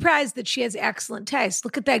you surprised that she has excellent taste?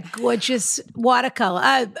 Look at that gorgeous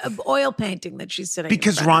watercolor, oil painting that she's sitting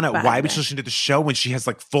Because, in front Rana, why would she listen to the show when she has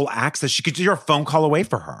like full access? She could do a phone call away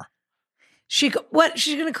for her. She's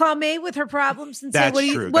going to call me with her problems and say, That's "What do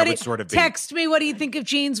you? true. What That do would sort of be- text me? What do you think of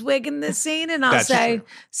Jean's wig in this scene?" And I'll That's say, true.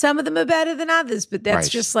 "Some of them are better than others, but that's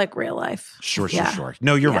Right. just like real life." Sure.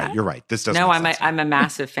 No, you're right. You're right. This doesn't. No, make sense. I'm a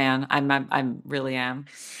massive fan. I'm really am.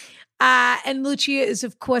 And Lucia is,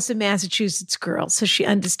 of course, a Massachusetts girl, so she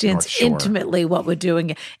understands intimately what we're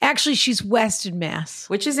doing. Actually, she's Western Mass,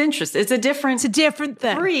 which is interesting. It's a different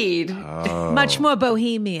thing. breed. Oh. Much more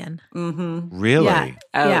bohemian. Mm-hmm. Really? Yeah.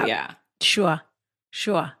 Oh, yeah. Sure.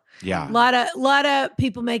 Yeah. A lot of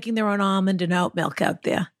people making their own almond and oat milk out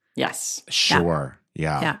there. Yes. Sure.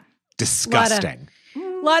 Yeah. Disgusting. A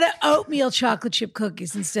lot of oatmeal chocolate chip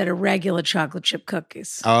cookies instead of regular chocolate chip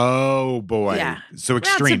cookies. Oh boy. Yeah. So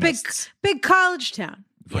extremists. It's a big college town.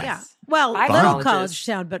 Yes. Yeah. Well, Five little colleges. college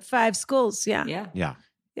town, but 5 schools. Yeah. Yeah.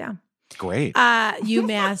 Great.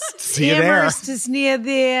 UMass. See you there. Amherst is near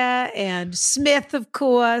there, and Smith, of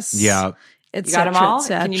course. Yeah. You got them all?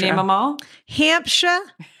 Can you name them all? Hampshire,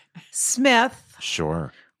 Smith,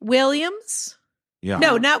 Sure. Williams. Yeah.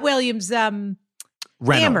 No, not Williams. Reynolds.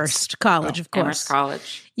 Amherst College, of course. Amherst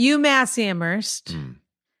College. UMass Amherst.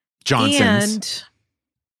 Johnson's. And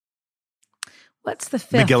what's the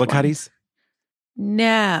fifth McGillicuddy's? one?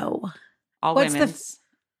 No. All What's women's.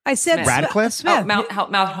 I said Smith. Radcliffe? Smith. Oh, Mount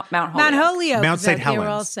Holyoke. Mount Holyoke. Mount is St. out there Helens.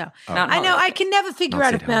 also. Oh. Mount I know. Holyoke. I can never figure Mount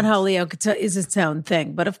out if St. Mount Helens. Holyoke is its own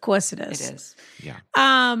thing, but of course it is. It is. Yeah.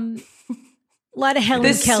 A lot of Helen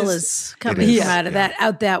This Kellers coming It is, from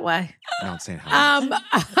out that way. Mount St. Helens.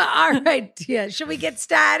 All right. Yeah. Should we get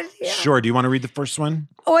started here? Sure. Do you want to read the first one?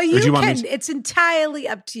 Or you do you want me can. It's entirely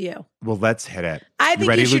up to you. Well, let's hit it. I think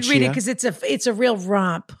ready, you should read it Lucia? because it's a real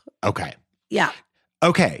romp. Okay. Yeah.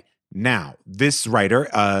 Okay. Now, this writer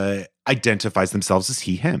identifies themselves as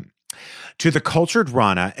he, him. To the cultured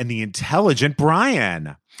Rana and the intelligent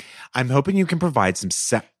Brian, I'm hoping you can provide some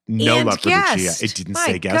no And love for guest. Lucia. It didn't My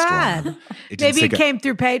say guest, God. Rana. It didn't Maybe say it came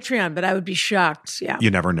through Patreon, but I would be shocked. Yeah. You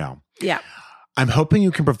never know. Yeah. I'm hoping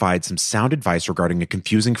you can provide some sound advice regarding a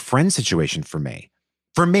confusing friend situation for me.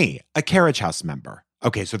 For me, a carriage house member.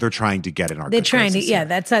 Okay, so they're trying to get in our. They're trying to, here.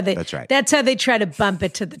 that's how they. That's right. That's how they try to bump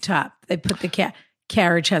it to the top. They put the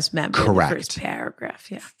carriage house member in the first paragraph.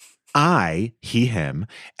 Yeah. I, he, him,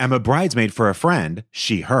 am a bridesmaid for a friend,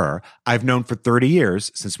 she, her, I've known for 30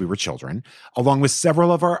 years since we were children, along with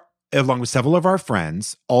several of our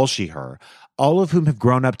friends, all she, her, all of whom have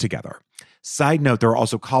grown up together. Side note, there are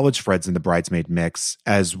also college friends in the bridesmaid mix,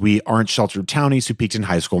 as we aren't sheltered townies who peaked in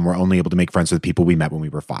high school and were only able to make friends with people we met when we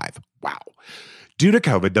were 5. Wow. Due to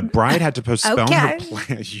COVID, the bride had to postpone her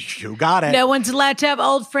plan. You got it. No one's allowed to have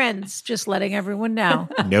old friends, just letting everyone know.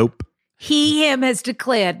 Nope. He, him has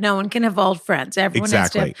declared no one can have old friends. Everyone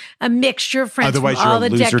has to have a mixture of friends Otherwise, from all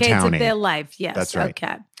the loser decades townie. of their life. Yes, that's right.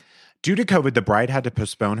 Okay. Due to COVID, the bride had to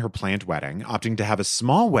postpone her planned wedding, opting to have a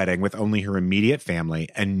small wedding with only her immediate family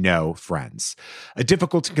and no friends. A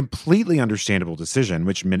difficult and completely understandable decision,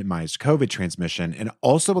 which minimized COVID transmission and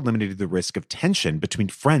also eliminated the risk of tension between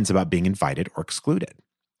friends about being invited or excluded.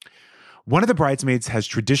 One of the bridesmaids has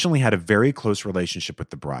traditionally had a very close relationship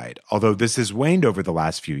with the bride, although this has waned over the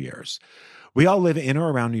last few years. We all live in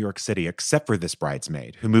or around New York City, except for this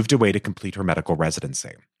bridesmaid, who moved away to complete her medical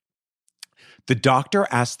residency. The doctor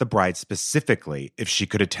asked the bride specifically if she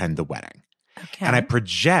could attend the wedding. Okay. And I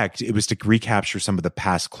project it was to recapture some of the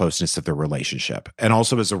past closeness of their relationship, and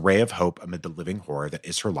also as a ray of hope amid the living horror that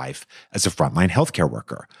is her life as a frontline healthcare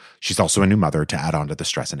worker. She's also a new mother to add on to the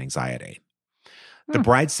stress and anxiety. The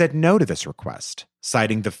bride said no to this request,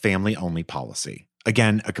 citing the family-only policy.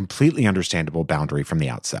 Again, a completely understandable boundary from the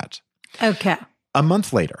outset. Okay. A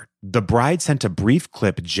month later, the bride sent a brief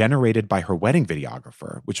clip generated by her wedding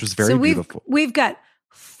videographer, which was very beautiful. We've got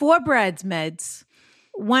 4 bridesmaids,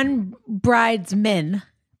 1 bridesman,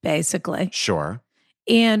 basically. Sure.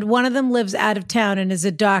 And one of them lives out of town and is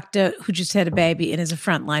a doctor who just had a baby and is a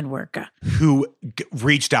frontline worker. Who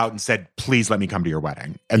reached out and said, please let me come to your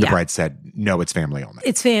wedding. And the bride said, no, it's family only.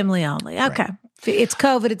 It's family only. Okay. Right. It's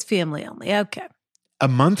COVID, it's family only. Okay. A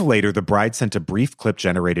month later, the bride sent a brief clip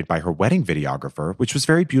generated by her wedding videographer, which was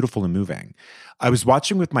very beautiful and moving. I was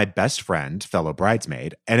watching with my best friend, fellow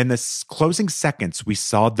bridesmaid, and in the closing seconds, we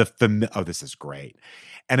saw this is great.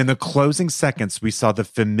 And in the closing seconds, we saw the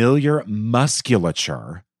familiar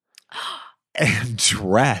musculature and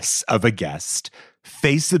dress of a guest,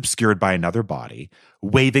 face obscured by another body,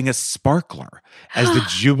 waving a sparkler as the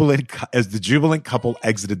jubilant couple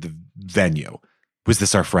exited the venue. Was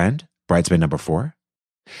this our friend, bridesmaid number 4?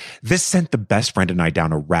 This sent the best friend and I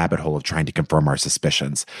down a rabbit hole of trying to confirm our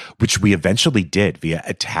suspicions, which we eventually did via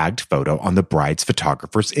a tagged photo on the bride's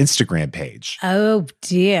photographer's Instagram page. Oh,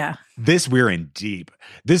 dear. We're in deep.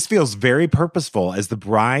 This feels very purposeful, as the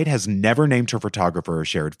bride has never named her photographer or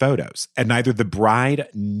shared photos, and neither the bride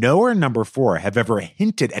nor number 4 have ever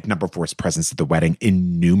hinted at number 4's presence at the wedding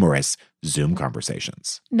in numerous Zoom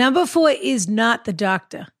conversations. Number 4 is not the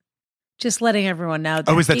doctor. Just letting everyone know that.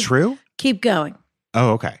 Oh, is that true? Keep going.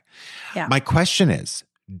 Oh, okay. Yeah. My question is,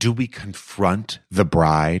 do we confront the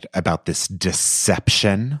bride about this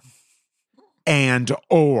deception?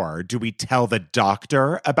 Or do we tell the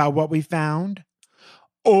doctor about what we found?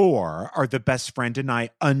 Or are the best friend and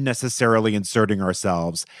I unnecessarily inserting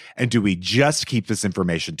ourselves? And do we just keep this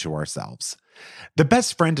information to ourselves? The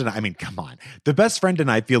best friend and the best friend and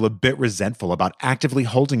I feel a bit resentful about actively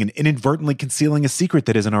holding and inadvertently concealing a secret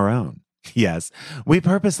that isn't our own. Yes, we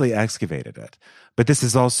purposely excavated it. But this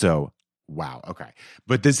is also,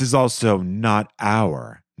 But this is also not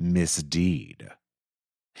our misdeed.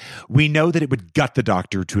 We know that it would gut the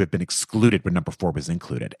doctor to have been excluded when number 4 was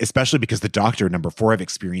included, especially because the doctor and number 4 have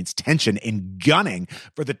experienced tension in gunning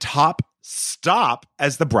for the top stop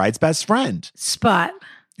as the bride's best friend. Spot.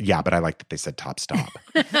 Yeah, but I like that they said top stop.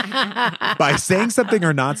 By saying something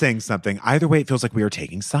or not saying something, either way, it feels like we are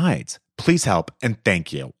taking sides. Please help and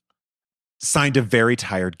thank you. Signed, a very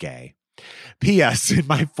tired gay. P.S. In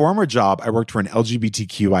my former job, I worked for an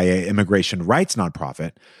LGBTQIA immigration rights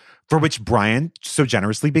nonprofit, for which Brian so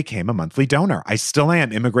generously became a monthly donor. I still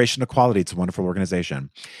am. Immigration Equality. It's a wonderful organization.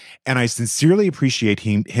 And I sincerely appreciate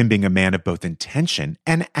him being a man of both intention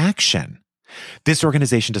and action. This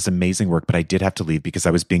organization does amazing work, but I did have to leave because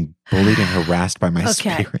I was being bullied and harassed by my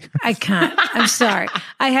superior. I can't. I'm sorry.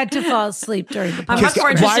 I had to fall asleep during the podcast. I'm much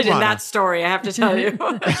more interested in that story, I have to tell you.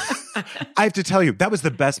 I have to tell you, that was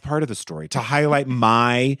the best part of the story, to highlight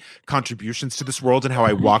my contributions to this world and how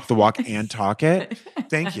I walk the walk and talk it.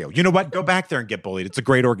 Thank you. You know what? Go back there and get bullied. It's a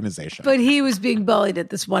great organization. But he was being bullied at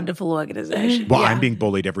this wonderful organization. Well, I'm being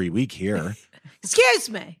bullied every week here. Excuse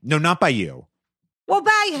me. No, not by you. Well,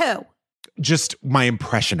 by who? Just my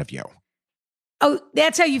impression of you. Oh,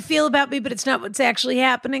 that's how you feel about me, but it's not what's actually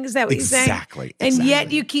happening. Is that what you're saying? Exactly. And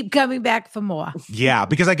yet you keep coming back for more. Yeah,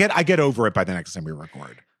 because I get over it by the next time we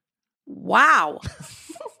record. Wow.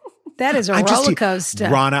 That is a roller coaster.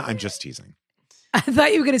 Rana, I'm just teasing. I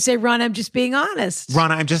thought you were going to say, Ron, I'm just being honest.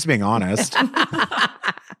 Rana, I'm just being honest.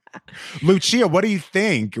 Lucia, what do you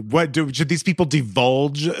think? Should these people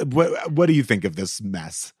divulge? What do you think of this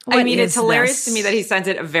mess? I mean, it's hilarious to me that he sends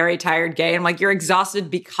it a very tired gay. I'm like, you're exhausted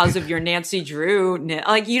because of your Nancy Drew.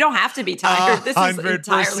 Like, you don't have to be tired. This is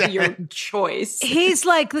entirely your choice. He's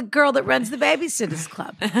like the girl that runs the Babysitters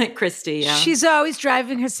Club. Christy, yeah. She's always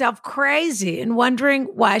driving herself crazy and wondering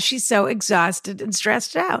why she's so exhausted and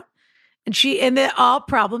stressed out. And they're all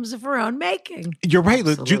problems of her own making. You're right.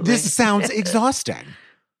 This sounds exhausting.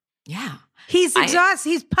 Yeah. He's exhausted.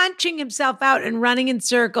 He's punching himself out and running in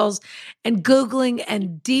circles and Googling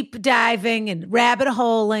and deep diving and rabbit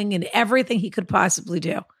holing and everything he could possibly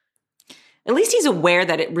do. At least he's aware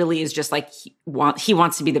that it really is just like he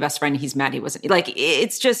wants to be the best friend. He's mad he wasn't. Like,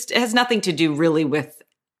 it's just, it has nothing to do really with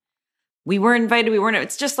we were invited, we weren't.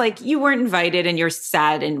 It's just like you weren't invited and you're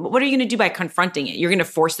sad. And what are you going to do by confronting it? You're going to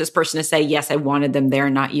force this person to say, yes, I wanted them there,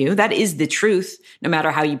 not you. That is the truth, no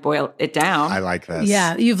matter how you boil it down. I like this.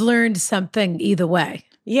 Yeah, you've learned something either way.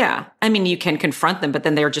 Yeah. I mean, you can confront them, but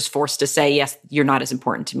then they're just forced to say, yes, you're not as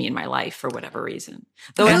important to me in my life for whatever reason.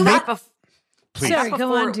 Though Sorry,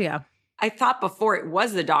 go on, Dia. I thought before it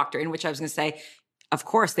was the doctor, in which I was going to say, of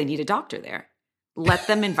course, they need a doctor there. Let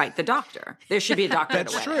them invite the doctor. There should be a doctor.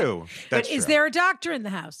 That's true. But is there a doctor in the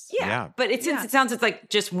house? Yeah. But since it sounds it's like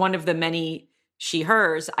just one of the many she,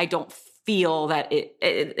 hers, I don't feel that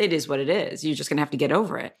it is what it is. You're just going to have to get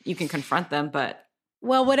over it. You can confront them, but.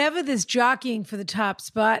 Well, whatever this jockeying for the top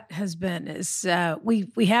spot has been is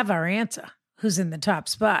we have our answer. Who's in the top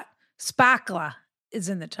spot? Spackla is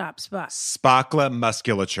in the top spot. Spackla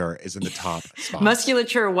musculature is in the top spot.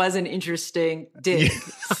 Musculature was an interesting dig.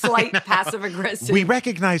 Slight passive aggressive. We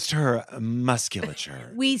recognized her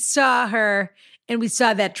musculature. We saw her and we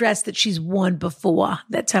saw that dress that she's worn before.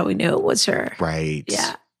 That's how we knew it was her. Right.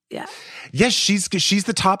 Yeah. Yeah. Yes, she's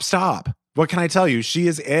the top stop. What can I tell you? She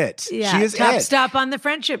is it. Yeah, she is top stop on the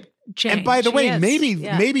friendship chain. And by the way,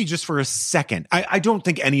 maybe just for a second, I don't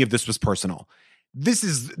think any of this was personal. This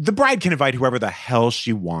is the bride can invite whoever the hell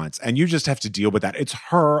she wants, and you just have to deal with that. It's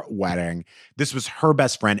her wedding. This was her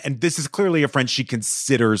best friend, and this is clearly a friend she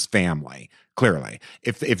considers family. Clearly,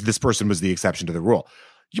 if this person was the exception to the rule,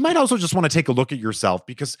 you might also just want to take a look at yourself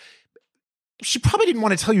because she probably didn't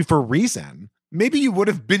want to tell you for a reason. Maybe you would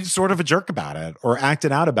have been sort of a jerk about it, or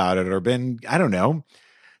acted out about it, or been, I don't know,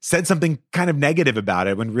 said something kind of negative about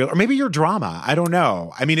it or maybe you're drama. I don't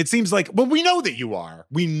know. I mean, it seems like, well, we know that you are.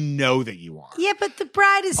 We know that you are. Yeah, but the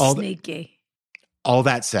bride is sneaky. All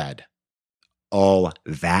that said,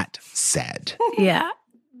 yeah.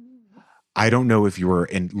 I don't know if you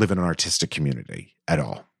live in an artistic community at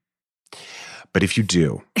all, but if you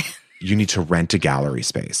do, you need to rent a gallery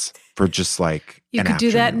space for just like you could do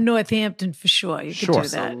that in Northampton for sure. You could do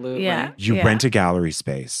that. Absolutely. Yeah. You rent a gallery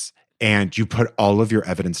space. And you put all of your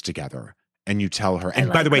evidence together and you tell her.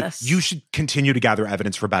 And by the way, you should continue to gather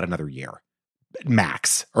evidence for about another year,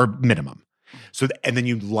 max or minimum. So, and then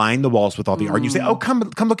you line the walls with all the art. And you say, oh, come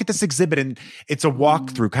look at this exhibit. And it's a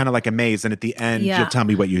walkthrough, kind of like a maze. And at the end, you'll tell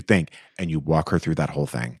me what you think. And you walk her through that whole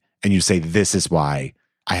thing. And you say, this is why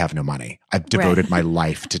I have no money. I've devoted my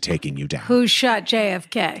life to taking you down. Who shot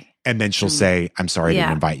JFK? And then she'll say, I'm sorry I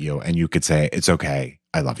didn't invite you. And you could say, it's okay.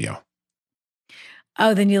 I love you.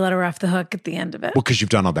 Oh, then you let her off the hook at the end of it. Well, because you've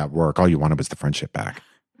done all that work. All you wanted was the friendship back.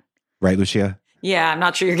 Right, Lucia? Yeah, I'm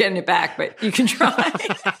not sure you're getting it back, but you can try.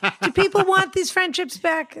 Do people want these friendships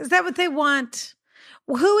back? Is that what they want?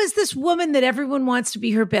 Well, who is this woman that everyone wants to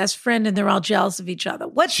be her best friend and they're all jealous of each other?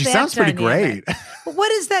 She sounds pretty great.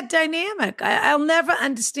 What is that dynamic? I'll never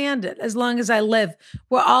understand it as long as I live.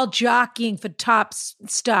 We're all jockeying for top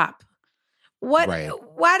stop. What? Right.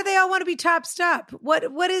 Why do they all want to be top stop?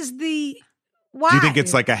 What is the... Why? Do you think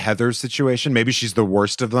it's like a Heather situation? Maybe she's the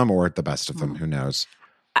worst of them or the best of them. Who knows?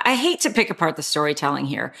 I hate to pick apart the storytelling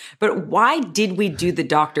here, but why did we do the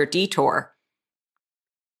doctor detour?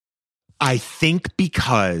 I think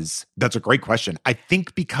because, that's a great question. I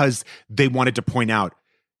think because they wanted to point out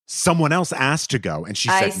someone else asked to go and she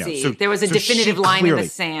said no. So there was a definitive line in the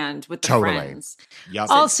sand with the friends. Yep.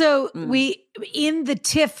 Also, we, in the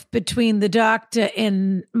tiff between the doctor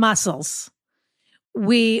and Muscles,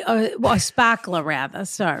 Spackla rather,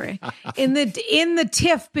 sorry. In the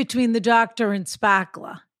tiff between the doctor and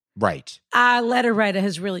Spackla. Right. Our letter writer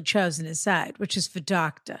has really chosen his side, which is for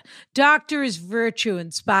doctor. Doctor is virtue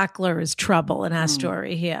and Spackla is trouble in our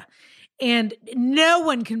story here. And no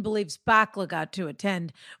one can believe Sparkler got to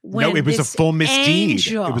attend. No, it was a full misdeed.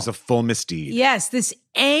 Angel, it was a full misdeed. Yes, this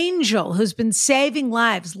angel who's been saving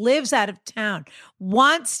lives, lives out of town,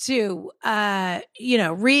 wants to,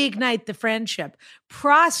 reignite the friendship,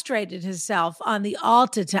 prostrated herself on the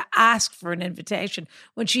altar to ask for an invitation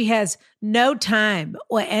when she has no time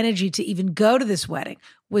or energy to even go to this wedding,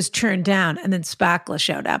 was turned down, and then Sparkler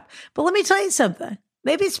showed up. But let me tell you something.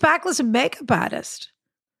 Maybe Sparkler's a makeup artist.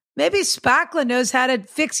 Maybe Sparkler knows how to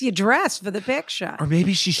fix your dress for the picture. Or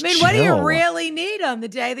maybe she's what do you really need on the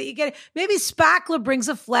day that you get it? Maybe Sparkler brings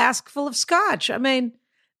a flask full of scotch. I mean,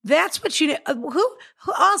 that's what you need. Who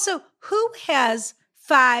has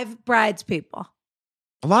 5 bridespeople?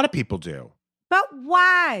 A lot of people do. But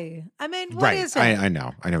why? I mean, what is it? I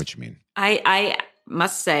know. I know what you mean. I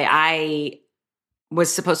must say, I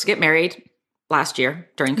was supposed to get married last year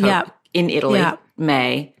during COVID in Italy,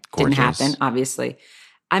 May. Gorgeous. Didn't happen, obviously.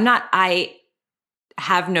 I'm not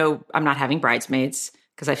having bridesmaids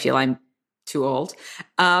because I feel I'm too old.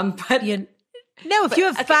 If you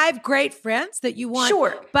have 5 great friends that you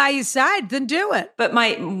want by your side, then do it. But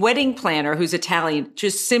my wedding planner, who's Italian,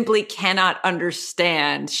 just simply cannot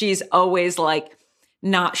understand. She's always like,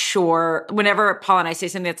 not sure. Whenever Paul and I say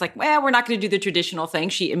something that's like, well, we're not going to do the traditional thing,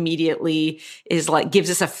 she immediately is like, gives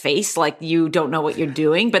us a face like you don't know what you're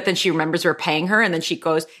doing. But then she remembers we're paying her. And then she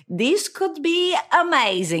goes, this could be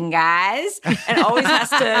amazing, guys. And always has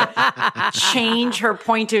to change her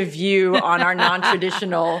point of view on our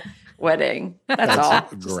non-traditional wedding. That's all.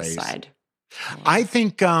 Great. Aside. I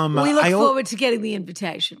think we look forward to getting the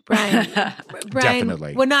invitation, Brian.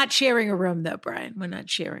 Definitely. We're not sharing a room, though, Brian. We're not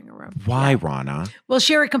sharing a room. Why, Rana? We'll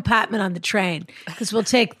share a compartment on the train because we'll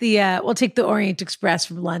take the Orient Express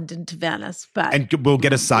from London to Venice. And we'll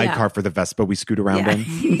get a sidecar for the Vespa we scoot around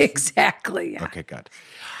in. Exactly. Yeah. Okay, good.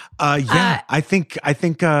 I think.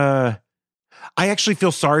 I actually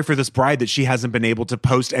feel sorry for this bride that she hasn't been able to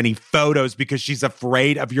post any photos because she's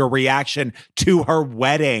afraid of your reaction to her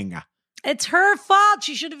wedding. It's her fault.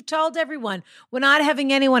 She should have told everyone. We're not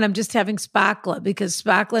having anyone. I'm just having Sparkler because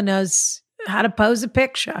Sparkler knows how to pose a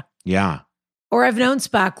picture. Yeah. Or I've known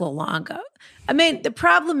Sparkler longer. I mean, the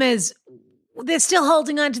problem is they're still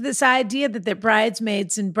holding on to this idea that they're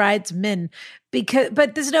bridesmaids and bridesmen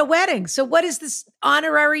but there's no wedding. So what is this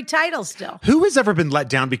honorary title still? Who has ever been let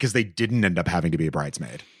down because they didn't end up having to be a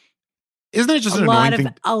bridesmaid? Isn't it just an annoying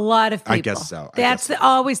thing? A lot of people. I guess so. That's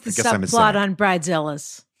always the subplot on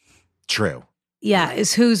Bridezillas. True. Yeah,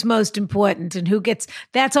 is who's most important and who gets.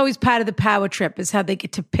 That's always part of the power trip is how they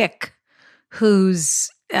get to pick who's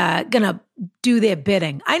going to do their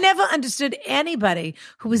bidding. I never understood anybody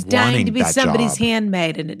who was dying to be somebody's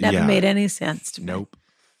handmaid, and it never made any sense to me. Nope.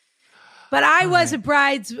 But I was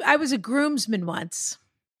a groomsman once.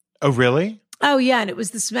 Oh, really? Oh, yeah, and it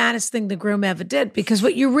was the smartest thing the groom ever did because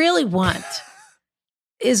what you really want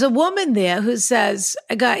is a woman there who says,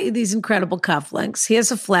 I got you these incredible cufflinks. Here's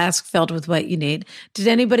a flask filled with what you need. Did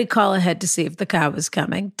anybody call ahead to see if the car was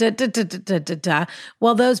coming?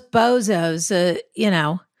 Well, those bozos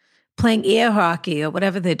are, playing air hockey or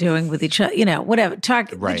whatever they're doing with each other, whatever.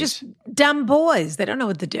 They're just dumb boys. They don't know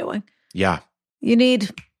what they're doing. Yeah. You need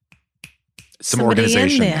some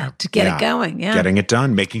organization in there to get it going. Yeah. Getting it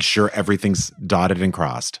done, making sure everything's dotted and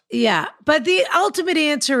crossed. Yeah. But the ultimate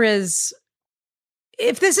answer is,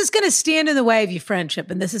 if this is going to stand in the way of your friendship,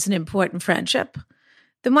 and this is an important friendship,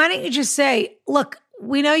 then why don't you just say, look,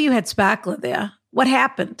 we know you had Sparkler there. What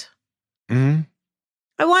happened? Mm-hmm.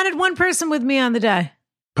 I wanted one person with me on the day.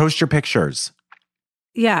 Post your pictures.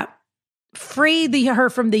 Yeah. Free her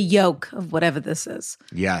from the yoke of whatever this is.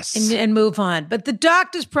 Yes. And move on. But the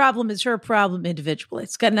doctor's problem is her problem individually.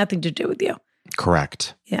 It's got nothing to do with you.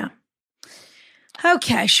 Correct. Yeah.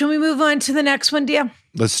 Okay. Shall we move on to the next one, dear?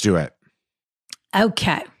 Let's do it.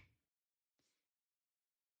 Okay.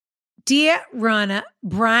 Dear Rana,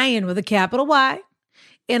 Brian with a capital Y,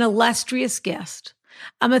 an illustrious guest.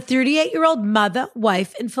 I'm a 38-year-old mother,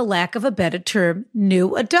 wife, and for lack of a better term,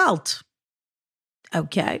 new adult.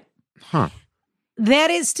 Okay. Huh. That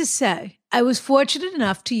is to say, I was fortunate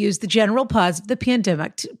enough to use the general pause of the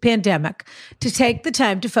pandemic to take the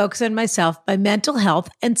time to focus on myself, my mental health,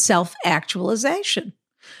 and self-actualization.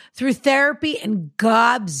 Through therapy and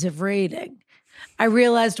gobs of reading, I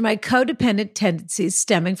realized my codependent tendencies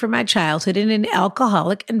stemming from my childhood in an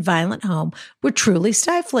alcoholic and violent home were truly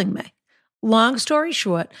stifling me. Long story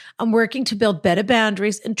short, I'm working to build better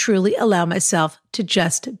boundaries and truly allow myself to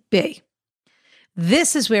just be.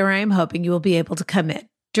 This is where I am hoping you will be able to come in.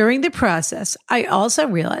 During the process, I also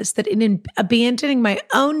realized that in abandoning my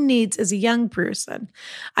own needs as a young person,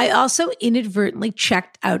 I also inadvertently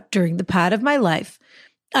checked out during the part of my life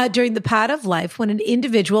during the part of life when an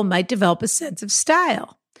individual might develop a sense of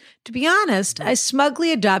style. To be honest, I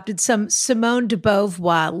smugly adopted some Simone de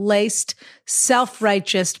Beauvoir laced,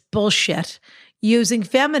 self-righteous bullshit, using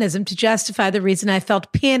feminism to justify the reason I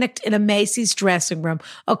felt panicked in a Macy's dressing room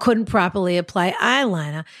or couldn't properly apply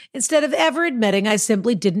eyeliner, instead of ever admitting I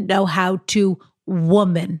simply didn't know how to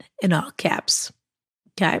woman, in all caps.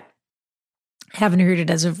 Okay. Haven't heard it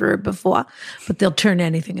as a verb before, but they'll turn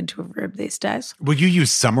anything into a verb these days. Well, you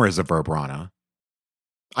use summer as a verb, Rana.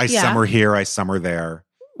 I summer here, I summer there.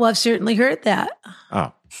 Well, I've certainly heard that.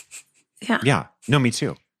 Oh. Yeah. Yeah. No, me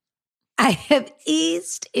too. I have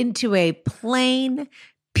eased into a plain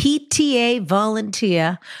PTA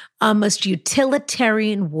volunteer, almost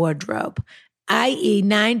utilitarian wardrobe, i.e.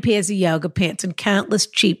 9 pairs of yoga pants and countless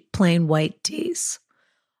cheap plain white tees.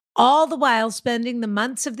 All the while spending the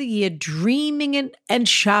months of the year dreaming and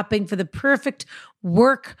shopping for the perfect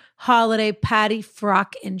work, holiday, party,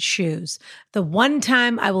 frock, and shoes. The one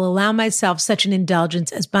time I will allow myself such an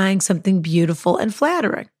indulgence as buying something beautiful and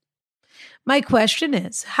flattering. My question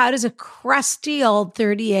is, how does a crusty old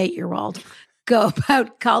 38-year-old go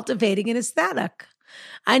about cultivating an aesthetic?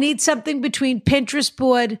 I need something between Pinterest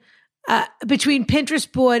board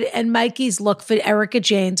and Mikey's look for Erica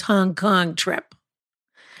Jane's Hong Kong trip.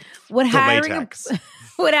 Would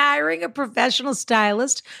hiring a professional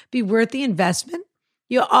stylist be worth the investment?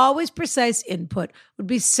 Your always precise input would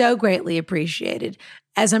be so greatly appreciated,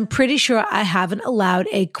 as I'm pretty sure I haven't allowed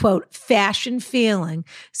a, quote, fashion feeling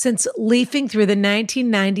since leafing through the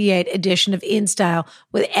 1998 edition of InStyle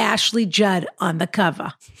with Ashley Judd on the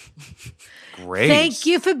cover. Great. Thank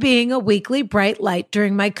you for being a weekly bright light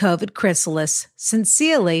during my COVID chrysalis.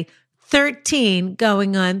 Sincerely, 13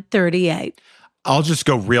 going on 38. I'll just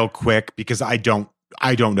go real quick because I don't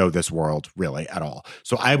know this world really at all.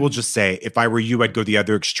 So I will just say, if I were you, I'd go the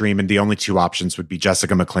other extreme, and the only two options would be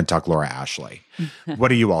Jessica McClintock, Laura Ashley. What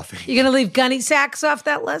do you all think? You're going to leave Gunny Sacks off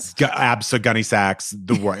that list? Gunny Sacks,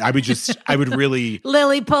 the word. I would really.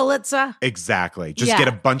 Lily Pulitzer. Exactly. Just get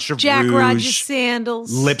a bunch of Jack rouge, Rogers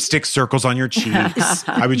sandals, lipstick circles on your cheeks.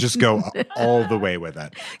 I would just go all the way with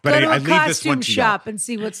it. But go to I a leave this one costume to shop you. and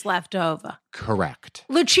see what's left over. Correct.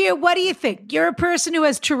 Lucia, what do you think? You're a person who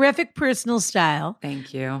has terrific personal style.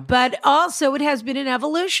 Thank you. But also it has been an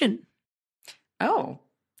evolution. Oh,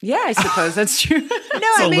 yeah, I suppose that's true.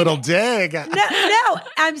 It's a little dig. No,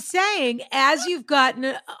 I'm saying as you've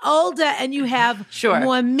gotten older and you have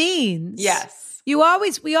more means. Yes. We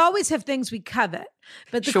always have things we covet.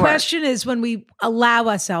 But the question is when we allow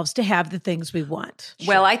ourselves to have the things we want.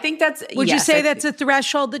 Well, I think that's... Would you say that's a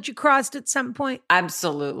threshold that you crossed at some point?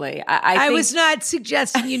 Absolutely. I was not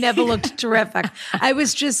suggesting you never looked terrific. I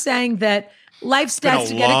was just saying that life starts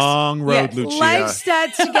to get long road, Lucia. Life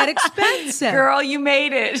starts to get expensive. Girl, you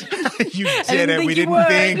made it. You did it. We didn't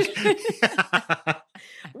think.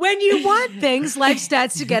 When you want things, life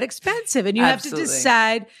starts to get expensive, and you have to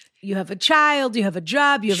decide. You have a child, you have a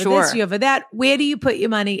job, you have a this, you have a that. Where do you put your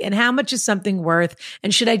money, and how much is something worth?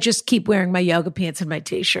 And should I just keep wearing my yoga pants and my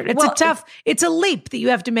t-shirt? It's a leap that you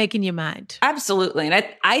have to make in your mind. Absolutely. And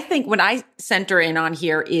I think what I center in on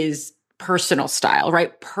here is personal style,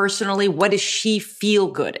 right? Personally, what does she feel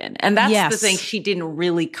good in? And that's the thing she didn't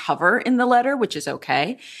really cover in the letter, which is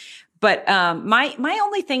okay. But my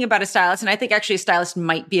only thing about a stylist, and I think actually a stylist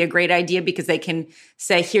might be a great idea because they can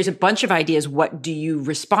say, here's a bunch of ideas. What do you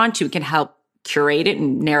respond to? It can help curate it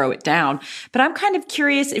and narrow it down. But I'm kind of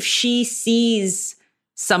curious if she sees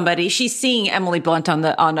somebody, she's seeing Emily Blunt on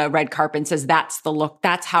a red carpet and says, that's the look.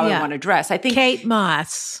 That's how I want to dress. I think Kate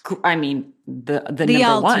Moss. I mean, the number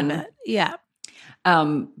ultimate. one. Yeah.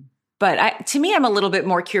 But to me, I'm a little bit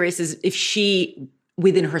more curious is if she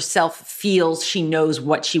within herself feels she knows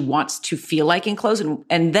what she wants to feel like in clothes.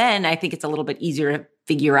 And then I think it's a little bit easier to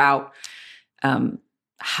figure out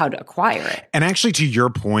how to acquire it. And actually, to your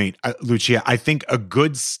point, Lucia, I think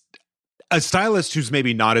a stylist who's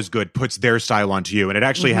maybe not as good puts their style onto you. And it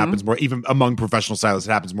actually happens more, even among professional stylists,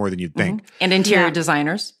 it happens more than you'd think. And interior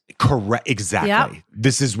designers. Correct. Exactly. Yep.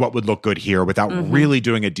 This is what would look good here without really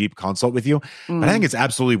doing a deep consult with you. But I think it's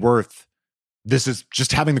absolutely worth. This is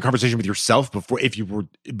just having the conversation with yourself before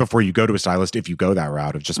you go to a stylist, if you go that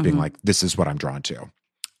route of just being like, this is what I'm drawn to.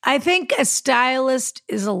 I think a stylist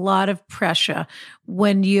is a lot of pressure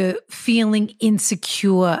when you're feeling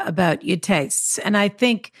insecure about your tastes. And I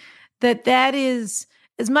think that is,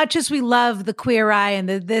 as much as we love the queer eye and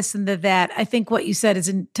the this and the that, I think what you said is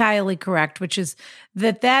entirely correct, which is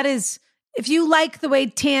that is, if you like the way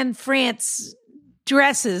Tan France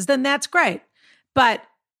dresses, then that's great. But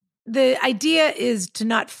the idea is to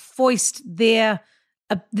not foist their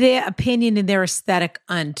their opinion and their aesthetic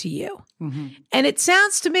onto you. Mm-hmm. And it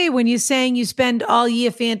sounds to me when you're saying you spend all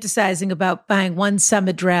year fantasizing about buying one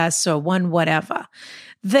summer dress or one whatever,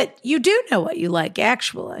 that you do know what you like,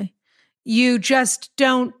 actually. You just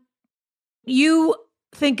don't, you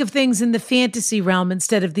think of things in the fantasy realm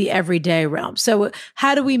instead of the everyday realm. So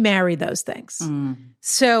how do we marry those things?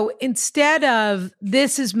 So instead of,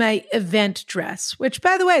 this is my event dress, which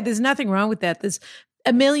by the way, there's nothing wrong with that. There's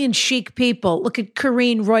a million chic people. Look at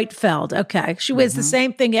Corrine Reutfeld. Okay. She wears the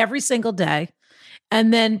same thing every single day.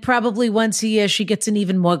 And then probably once a year, she gets an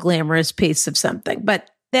even more glamorous piece of something, but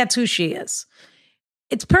that's who she is.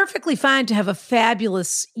 It's perfectly fine to have a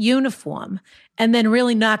fabulous uniform and then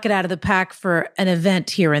really knock it out of the park for an event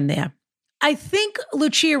here and there. I think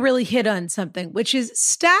Lucia really hit on something, which is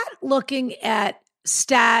start looking at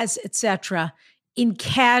stars, etc., in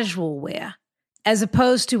casual wear, as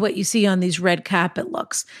opposed to what you see on these red carpet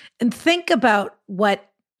looks, and think about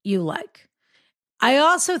what you like. I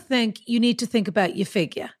also think you need to think about your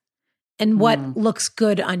figure and what looks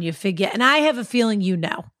good on your figure. And I have a feeling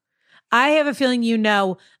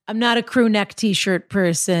I'm not a crew neck t-shirt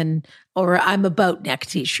person, or I'm a boat neck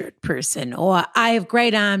t-shirt person, or I have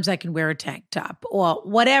great arms, I can wear a tank top, or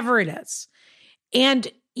whatever it is. And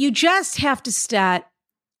you just have to start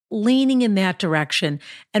leaning in that direction.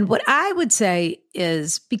 And what I would say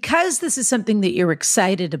is, because this is something that you're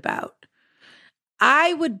excited about,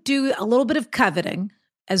 I would do a little bit of coveting,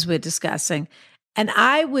 as we're discussing, and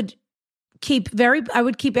I would keep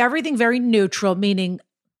everything very neutral, meaning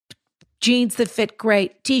jeans that fit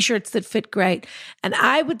great, t-shirts that fit great. And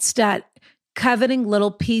I would start coveting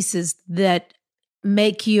little pieces that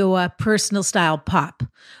make your personal style pop,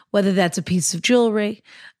 whether that's a piece of jewelry,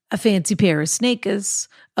 a fancy pair of sneakers,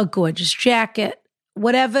 a gorgeous jacket,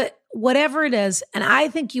 whatever it is. And I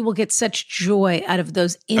think you will get such joy out of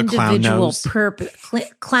those individual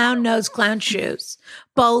clown nose, clown shoes,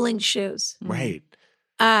 bowling shoes. Right.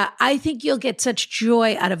 I think you'll get such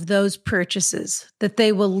joy out of those purchases that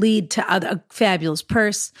they will lead to a fabulous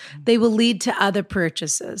purse. They will lead to other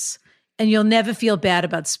purchases, and you'll never feel bad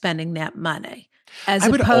about spending that money, as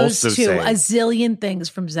opposed to a zillion things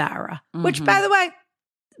from Zara, which, by the way,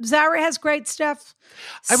 Zara has great stuff.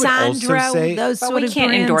 I would also say, those but sort we of can't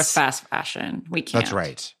brands. endorse fast fashion. We can't.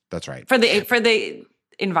 That's right. For the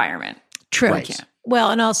environment. True. Right. We can't.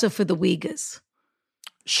 Well, and also for the Uyghurs.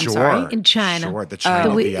 Sure. In China. Sure. The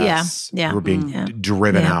China BS who are being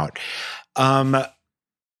driven out.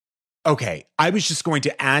 Okay. I was just going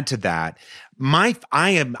to add to that.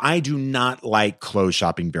 I do not like clothes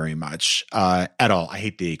shopping very much at all. I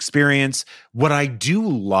hate the experience. What I do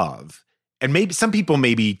love, and maybe some people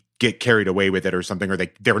maybe get carried away with it or something, or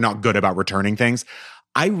they're not good about returning things.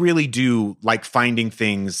 I really do like finding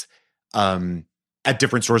things at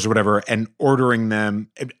different stores or whatever and ordering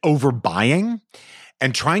them, and overbuying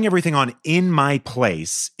and trying everything on in my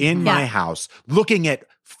place, in my house, looking at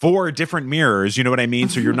 4 different mirrors, you know what I mean?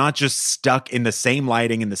 So you're not just stuck in the same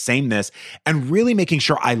lighting and the same this, and really making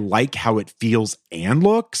sure I like how it feels and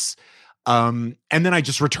looks. And then I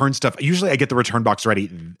just return stuff. Usually I get the return box ready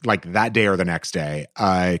like that day or the next day,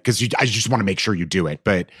 because I just want to make sure you do it.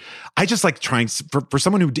 But I just like trying, for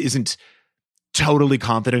someone who isn't totally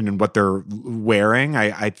confident in what they're wearing,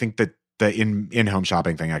 I think that the in-home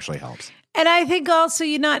shopping thing actually helps. And I think also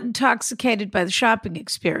you're not intoxicated by the shopping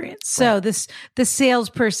experience. So the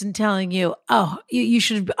salesperson telling you, oh, you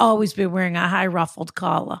should always be wearing a high ruffled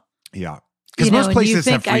collar. Yeah. Because most places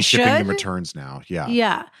have free shipping and returns now. Yeah.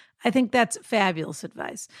 Yeah. I think that's fabulous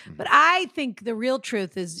advice. But I think the real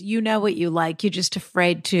truth is, you know what you like. You're just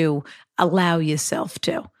afraid to allow yourself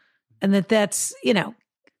to. And that's,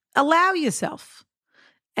 allow yourself.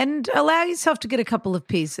 And allow yourself to get a couple of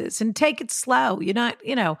pieces and take it slow. You're not,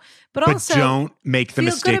 but also don't make the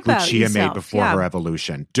mistake Lucia made before her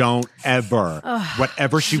evolution. Don't ever,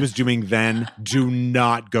 whatever she was doing then, do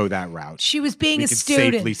not go that route. She was being a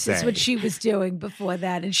student, is what she was doing before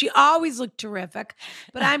that. And she always looked terrific.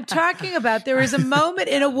 But I'm talking about, there is a moment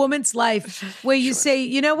in a woman's life where you say,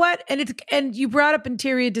 you know what? And you brought up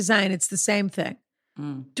interior design. It's the same thing.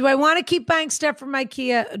 Do I want to keep buying stuff from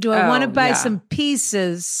IKEA? Do I want to buy some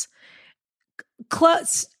pieces?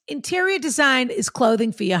 Interior design is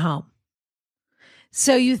clothing for your home.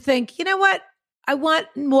 So you think, you know what? I want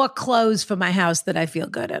more clothes for my house that I feel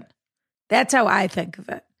good in. That's how I think of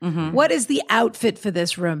it. Mm-hmm. What is the outfit for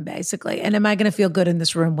this room, basically? And am I going to feel good in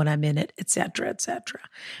this room when I'm in it, et cetera, et cetera?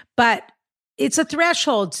 But it's a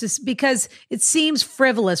threshold because it seems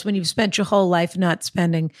frivolous when you've spent your whole life not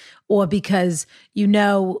spending, or because you've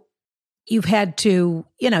had to,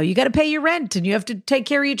 you got to pay your rent and you have to take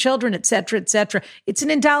care of your children, et cetera, et cetera. It's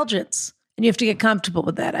an indulgence, And you have to get comfortable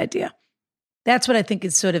with that idea. That's what I think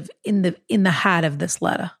is sort of in the heart of this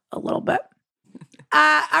letter a little bit.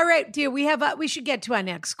 All right, dear, we should get to our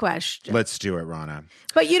next question. Let's do it, Rana.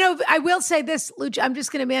 But, I will say this, Lucia, I'm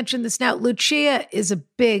just going to mention this now. Lucia is a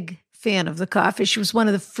big fan of the coffee. She was one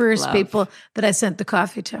of the first people that I sent the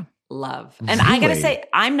coffee to. Love. And I got to say,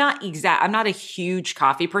 I'm not a huge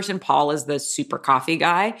coffee person. Paul is the super coffee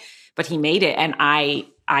guy, but he made it. And I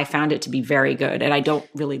found it to be very good. And I don't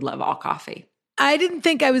really love all coffee. I didn't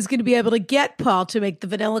think I was going to be able to get Paul to make the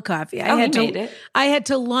vanilla coffee. He made it. I had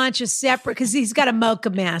to launch a separate, because he's got a mocha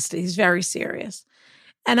master. He's very serious.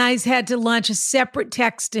 And I had to launch a separate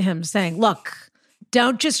text to him saying, look,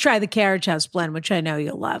 don't just try the Carriage House blend, which I know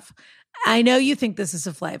you'll love. I know you think this is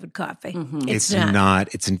a flavored coffee. Mm-hmm. It's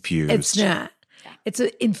not. It's infused. It's not. It's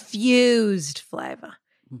an infused flavor.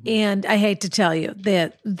 Mm-hmm. And I hate to tell you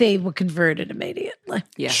that they were converted immediately.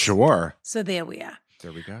 Yes. Sure. So there we are.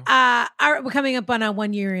 There we go. We're coming up on our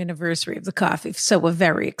 1-year anniversary of the coffee, so we're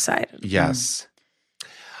very excited. Yes.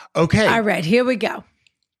 Okay. All right, here we go.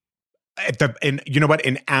 And you know what?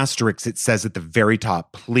 In asterisks, it says at the very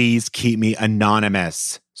top, please keep me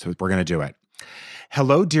anonymous. So we're going to do it.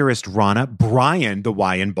 Hello, dearest Rana, Brian, the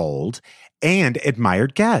Y in bold, and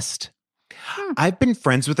admired guest. I've been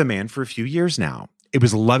friends with a man for a few years now. It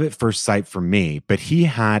was love at first sight for me, but he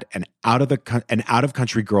had an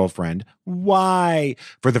out-of-country girlfriend. Why?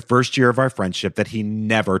 For the first year of our friendship that he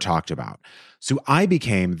never talked about. So I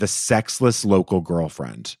became the sexless local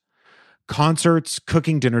girlfriend. Concerts,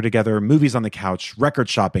 cooking dinner together, movies on the couch, record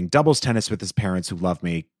shopping, doubles tennis with his parents who love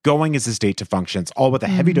me, going as his date to functions, all with a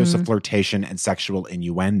heavy dose of flirtation and sexual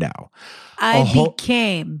innuendo. I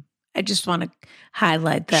just want to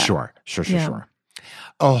highlight that. Sure.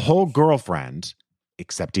 A whole girlfriend,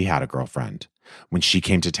 except he had a girlfriend. When she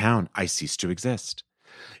came to town, I ceased to exist.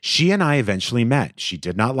 She and I eventually met. She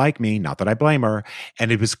did not like me, not that I blame her, and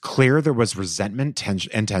it was clear there was resentment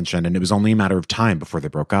and tension, and it was only a matter of time before they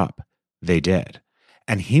broke up. They did.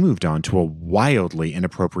 And he moved on to a wildly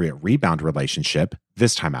inappropriate rebound relationship,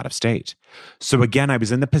 this time out of state. So again, I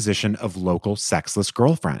was in the position of local sexless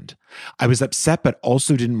girlfriend. I was upset, but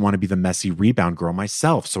also didn't want to be the messy rebound girl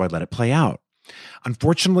myself, so I let it play out.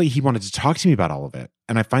 Unfortunately, he wanted to talk to me about all of it,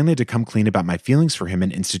 and I finally had to come clean about my feelings for him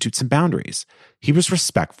and institute some boundaries. He was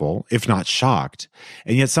respectful, if not shocked,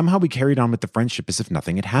 and yet somehow we carried on with the friendship as if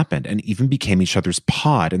nothing had happened, and even became each other's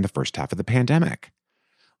pod in the first half of the pandemic.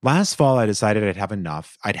 Last fall, I decided I'd had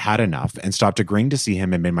enough, and stopped agreeing to see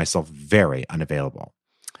him and made myself very unavailable.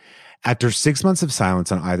 After 6 months of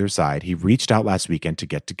silence on either side, he reached out last weekend to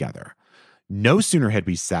get together. No sooner had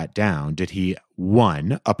we sat down did he,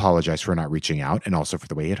 1, apologize for not reaching out and also for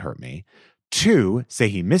the way it hurt me, 2, say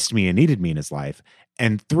he missed me and needed me in his life,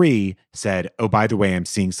 and 3, said, oh, by the way, I'm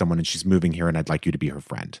seeing someone and she's moving here and I'd like you to be her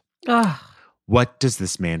friend. What does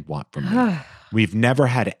this man want from me? We've never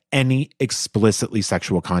had any explicitly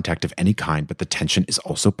sexual contact of any kind, but the tension is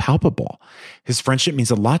also palpable. His friendship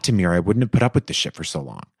means a lot to me, or I wouldn't have put up with this shit for so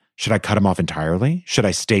long. Should I cut him off entirely? Should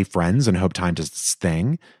I stay friends and hope time does its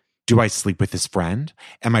thing? Do I sleep with his friend?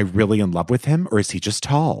 Am I really in love with him, or is he just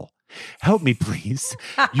tall? Help me, please.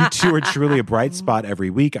 You two are truly a bright spot every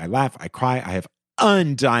week. I laugh, I cry, I have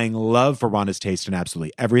undying love for Rana's taste in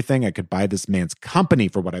absolutely everything. I could buy this man's company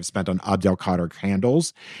for what I've spent on Abdel Kader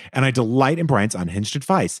candles, and I delight in Brian's unhinged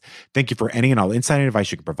advice. Thank you for any and all insight and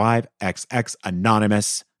advice you can provide. XX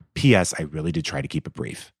Anonymous. P.S. I really did try to keep it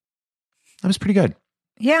brief. That was pretty good.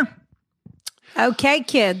 Yeah. Okay,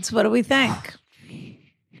 kids, what do we think?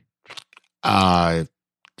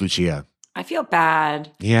 Lucia. I feel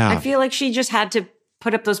bad. Yeah. I feel like she just had to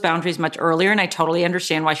put up those boundaries much earlier, and I totally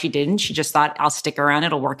understand why she didn't. She just thought, I'll stick around,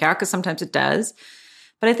 it'll work out, because sometimes it does.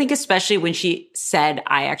 But I think especially when she said,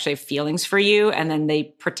 I actually have feelings for you, and then they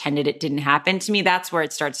pretended it didn't happen, to me, that's where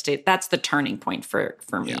it starts to, that's the turning point for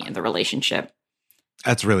me in the relationship.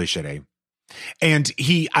 That's really shitty. And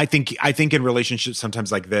I think in relationships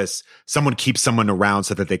sometimes like this, someone keeps someone around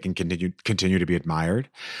so that they can continue to be admired.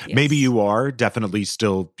 Yes. Maybe you are definitely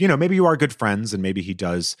still, maybe you are good friends, and maybe he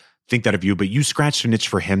does think that of you, but you scratched an itch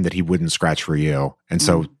for him that he wouldn't scratch for you. And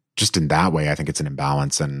so just in that way, I think it's an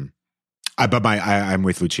imbalance. And I'm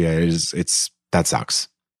with Lucia. It's that sucks.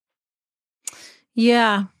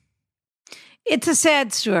 Yeah. It's a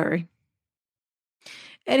sad story.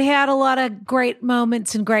 It had a lot of great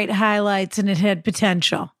moments and great highlights, and it had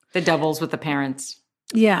potential. The doubles with the parents.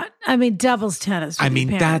 Yeah. I mean, doubles tennis.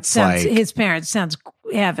 His parents sounds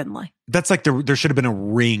heavenly. That's like there should have been a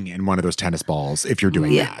ring in one of those tennis balls if you're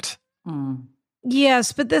doing that.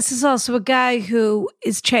 Yes, but this is also a guy who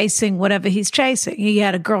is chasing whatever he's chasing. He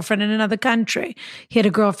had a girlfriend in another country. He had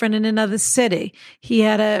a girlfriend in another city. He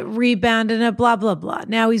had a rebound and a blah, blah, blah.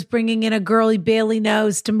 Now he's bringing in a girl he barely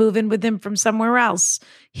knows to move in with him from somewhere else.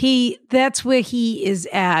 That's where he is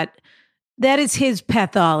at. That is his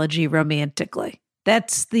pathology romantically.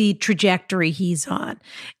 That's the trajectory he's on.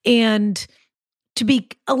 And to be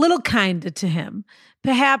a little kinder to him,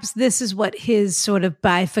 perhaps this is what his sort of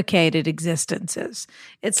bifurcated existence is.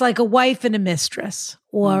 It's like a wife and a mistress,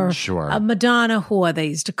 or a Madonna whore, they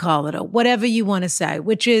used to call it, or whatever you want to say,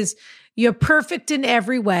 which is you're perfect in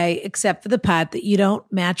every way except for the part that you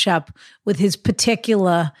don't match up with his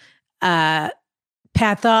particular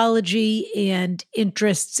pathology and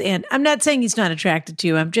interests. And I'm not saying he's not attracted to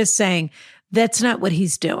you. I'm just saying that's not what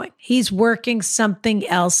he's doing. He's working something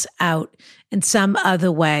else out in some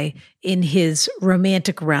other way in his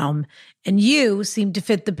romantic realm. And you seem to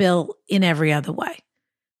fit the bill in every other way.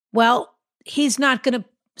 Well, he's not going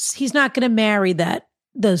to marry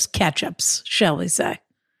those ketchups, shall we say.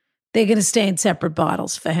 They're going to stay in separate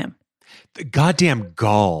bottles for him. The goddamn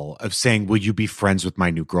gall of saying, will you be friends with my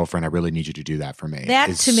new girlfriend? I really need you to do that for me.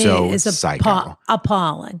 That to me is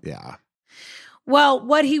appalling. Yeah. Well,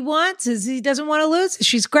 what he wants is he doesn't want to lose.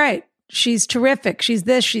 She's great. She's terrific. She's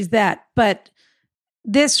this, she's that. But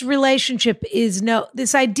this relationship is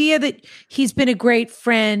this idea that he's been a great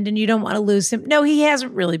friend and you don't want to lose him. No, he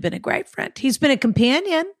hasn't really been a great friend. He's been a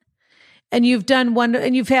companion, and you've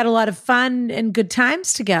had a lot of fun and good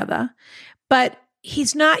times together, but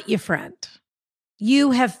he's not your friend.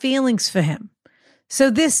 You have feelings for him. So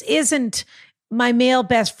this isn't my male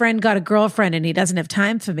best friend got a girlfriend and he doesn't have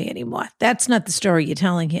time for me anymore. That's not the story you're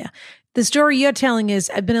telling here. The story you're telling is,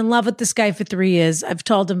 I've been in love with this guy for 3 years. I've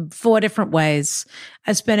told him 4 different ways.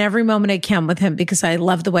 I spent every moment I can with him because I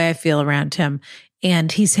love the way I feel around him.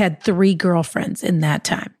 And he's had 3 girlfriends in that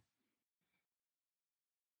time.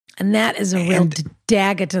 And that is a real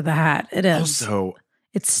dagger to the heart. It is. Also,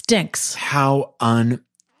 it stinks. How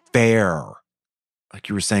unfair, like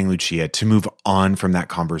you were saying, Lucia, to move on from that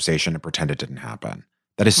conversation and pretend it didn't happen.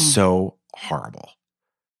 That is so horrible.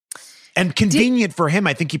 And convenient for him.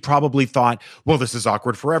 I think he probably thought, well, this is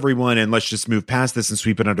awkward for everyone, and let's just move past this and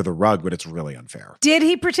sweep it under the rug, but it's really unfair. Did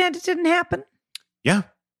he pretend it didn't happen? Yeah.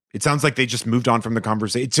 It sounds like they just moved on from the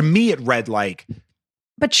conversation. To me, it read like...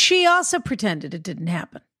 But she also pretended it didn't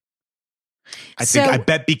happen. I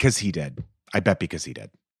bet because he did. Because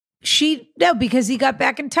he got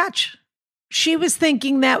back in touch. She was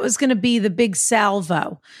thinking that was going to be the big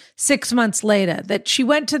salvo 6 months later, that she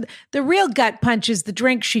went to the real gut punch is the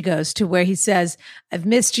drink she goes to, where he says, I've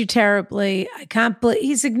missed you terribly. I can't believe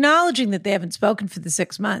he's acknowledging that they haven't spoken for the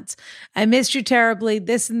 6 months. I missed you terribly,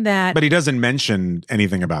 this and that. But he doesn't mention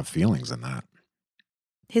anything about feelings in that.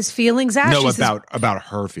 His feelings are about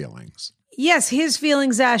her feelings. Yes, his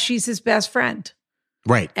feelings are she's his best friend.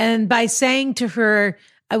 Right. And by saying to her,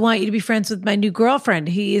 I want you to be friends with my new girlfriend,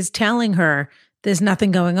 he is telling her there's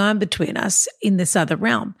nothing going on between us in this other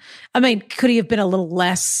realm. I mean, could he have been a little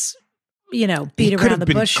less, beat around the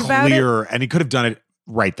bush about it? And he could have done it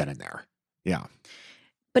right then and there. Yeah.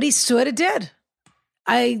 But he sort of did.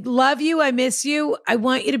 I love you. I miss you. I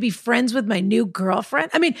want you to be friends with my new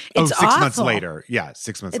girlfriend. I mean, it's awful. 6 months later. Yeah,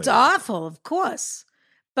 6 months later. It's awful, of course.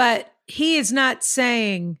 But he is not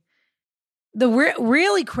saying... The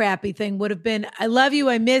really crappy thing would have been, I love you,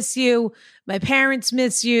 I miss you, my parents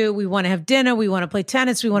miss you, we want to have dinner, we want to play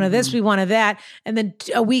tennis, we want to this, we want to that. And then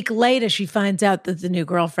a week later, she finds out that the new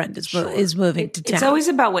girlfriend is moving to town. It's always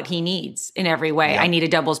about what he needs in every way. Yeah. I need a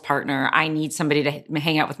doubles partner. I need somebody to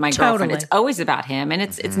hang out with my girlfriend. It's always about him, and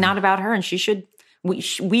it's not about her, and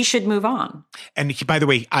we should move on. And by the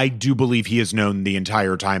way, I do believe he has known the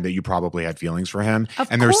entire time that you probably had feelings for him.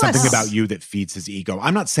 And there's something about you that feeds his ego.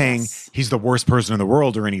 I'm not saying he's the worst person in the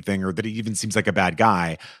world or anything, or that he even seems like a bad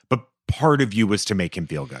guy, but part of you was to make him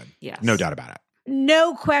feel good. Yes. No doubt about it.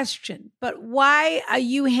 No question. But why are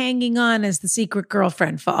you hanging on as the secret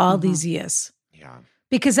girlfriend for all these years? Yeah.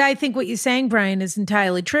 Because I think what you're saying, Brian, is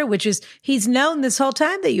entirely true, which is he's known this whole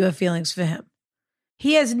time that you have feelings for him.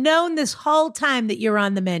 He has known this whole time that you're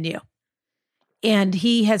on the menu, and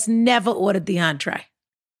he has never ordered the entree.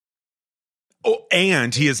 Oh,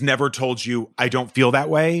 and he has never told you, I don't feel that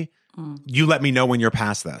way. You let me know when you're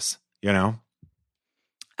past this,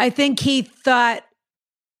 I think he thought,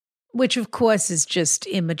 which of course is just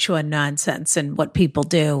immature nonsense and what people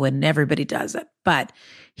do, and everybody does it. But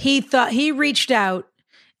he thought, he reached out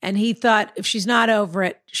and he thought if she's not over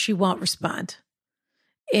it, she won't respond.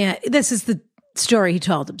 And this is the story he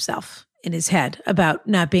told himself in his head about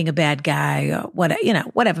not being a bad guy or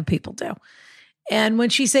whatever people do. And when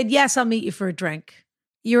she said, yes, I'll meet you for a drink,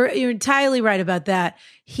 you're entirely right about that.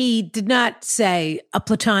 He did not say a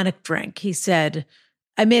platonic drink. He said,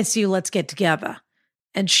 I miss you, let's get together.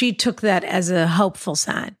 And she took that as a hopeful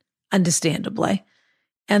sign, understandably.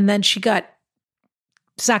 And then she got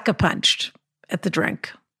sucker punched at the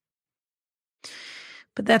drink.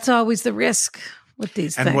 But that's always the risk with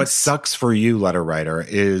these things. And what sucks for you, letter writer,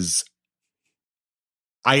 is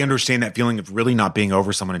I understand that feeling of really not being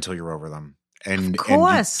over someone until you're over them. And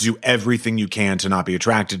you do everything you can to not be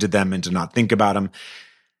attracted to them and to not think about them.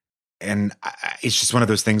 And it's just one of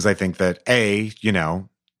those things I think that,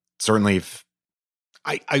 certainly if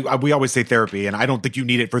we always say therapy, and I don't think you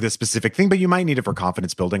need it for this specific thing, but you might need it for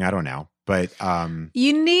confidence building. I don't know. But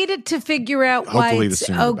you needed to figure out why it's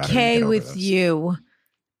okay with you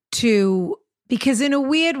because in a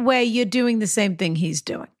weird way, you're doing the same thing he's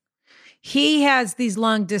doing. He has these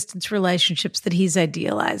long distance relationships that he's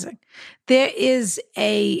idealizing. There is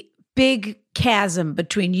a big chasm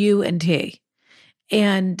between you and he.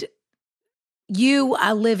 And you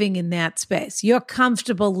are living in that space. You're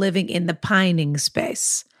comfortable living in the pining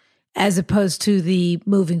space as opposed to the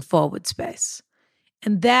moving forward space.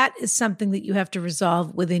 And that is something that you have to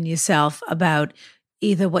resolve within yourself about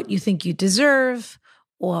either what you think you deserve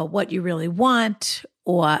or what you really want.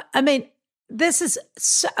 This is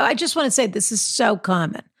I just want to say this is so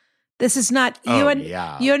common. This is not,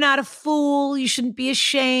 you're not a fool. You shouldn't be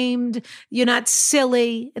ashamed. You're not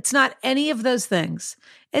silly. It's not any of those things.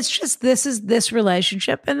 It's just, this is this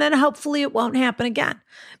relationship. And then hopefully it won't happen again.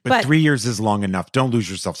 But 3 years is long enough. Don't lose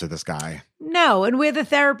yourself to this guy. No. And where the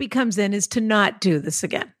therapy comes in is to not do this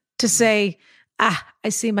again. To say, I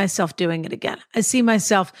see myself doing it again. I see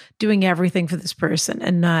myself doing everything for this person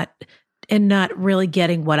and not really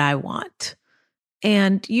getting what I want.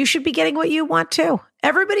 And you should be getting what you want too.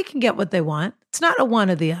 Everybody can get what they want. It's not a one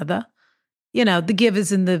or the other. The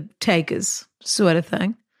givers and the takers sort of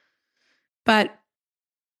thing. But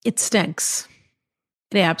it stinks.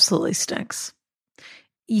 It absolutely stinks.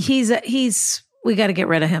 We got to get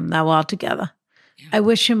rid of him though altogether. Yeah. I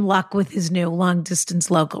wish him luck with his new long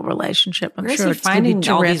distance local relationship. I'm sure it's going to be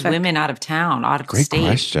terrific. All these women out of town, out of Great state.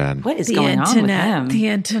 Question. What is going on with him? The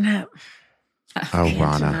internet. Oh,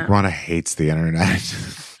 Rana. Rana hates the internet.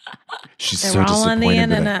 She's so disappointed. They're all on the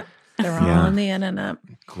internet. They're all on the internet.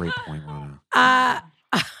 Great point, Rana.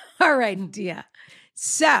 All right, dear.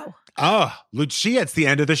 So. Oh, Lucia, it's the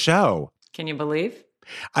end of the show. Can you believe?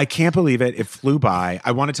 I can't believe it. It flew by.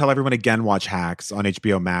 I want to tell everyone again, watch Hacks on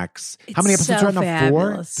HBO Max. How many episodes are now?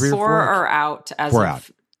 4? 3 or 4? 4 are out as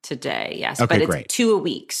of today, yes. Okay, but it's great. 2 a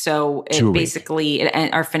week. So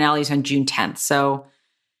our finale is on June 10th. So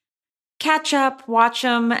catch up, watch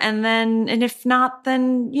them, and if not,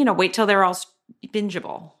 then, wait till they're all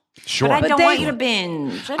bingeable. Sure. But I don't want you to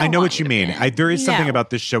binge. I know what you mean. There is something about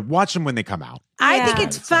this show. Watch them when they come out. I think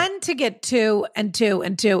it's fun to get 2 and 2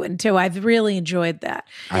 and 2 and 2. I've really enjoyed that.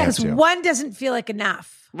 Because 1 doesn't feel like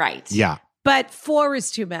enough. Right. Yeah. But 4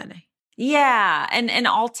 is too many. Yeah. And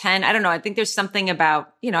all 10, I don't know. I think there's something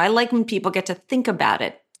about, I like when people get to think about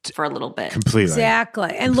it for a little bit. Completely.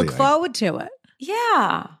 Exactly. And look forward to it.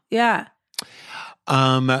 Yeah. Yeah.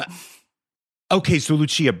 Okay, so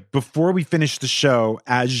Lucia, before we finish the show,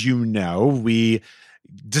 as you know, we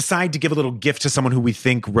decide to give a little gift to someone who we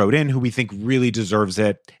think wrote in, who we think really deserves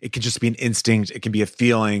it. It can just be an instinct. It can be a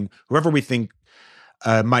feeling. Whoever we think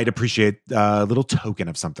might appreciate a little token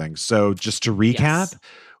of something. So just to recap,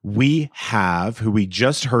 we have who we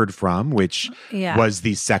just heard from, which was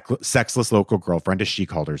the sexless local girlfriend, as she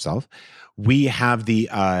called herself. We have the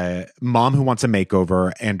mom who wants a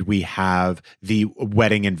makeover, and we have the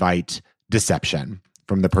wedding invite deception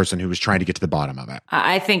from the person who was trying to get to the bottom of it.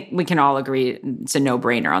 I think we can all agree it's a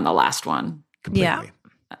no-brainer on the last one. Completely.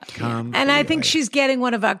 Yeah. And I think she's getting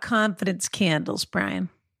one of our confidence candles, Brian.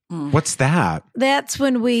 What's that? That's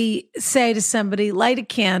when we say to somebody, light a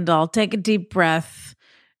candle, take a deep breath,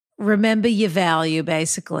 remember your value,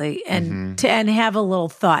 basically, and have a little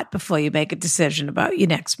thought before you make a decision about your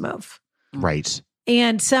next move. Right.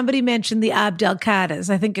 And somebody mentioned the Abdelkadas.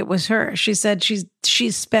 I think it was her. She said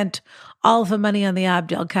she's spent all of her money on the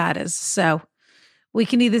Abdelkadas. So we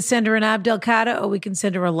can either send her an Abdelkada or we can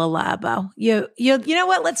send her a Lalabo. You know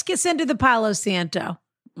what? Let's send her the Palo Santo.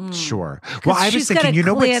 Sure. Well, I was thinking,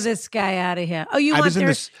 clear this guy out of here. Oh, you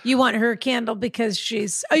want her candle because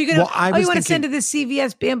she's. Oh, you want to send her the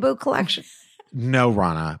CVS bamboo collection? No,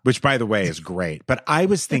 Rana. Which, by the way, is great. But I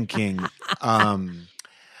was thinking,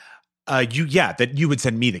 that you would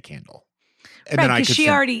send me the candle, and right? Because she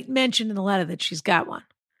already mentioned in the letter that she's got one.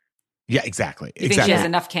 Yeah, exactly. You think she has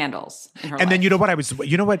enough candles in her life. Then you know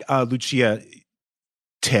what Lucia,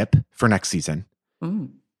 tip for next season.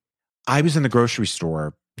 I was in the grocery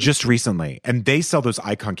store just recently, and they sell those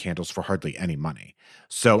icon candles for hardly any money.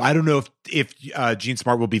 So I don't know if Jean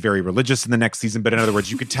Smart will be very religious in the next season, but in other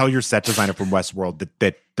words, you could tell your set designer from Westworld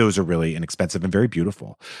that those are really inexpensive and very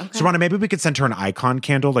beautiful. Okay. So Ronna, maybe we could send her an icon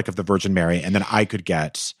candle, like of the Virgin Mary, and then I could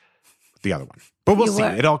get the other one. But we'll see.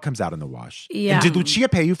 It all comes out in the wash. Yeah. And did Lucia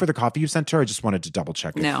pay you for the coffee you sent her? I just wanted to double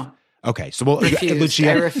check it. No. Okay, so Lucia,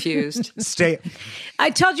 I refused. Stay. I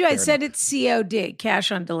told you I said it's COD,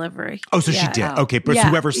 cash on delivery. Oh, so she did. Okay, but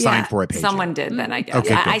whoever signed for it paid. Someone did then, I guess.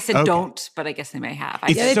 Okay, I said don't, but I guess they may have.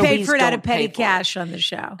 They paid for it out of petty cash on the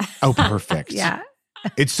show. Oh, perfect. Yeah.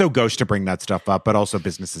 It's so gauche to bring that stuff up, but also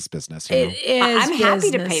business is business. It is. I'm happy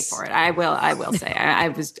to pay for it. I will say.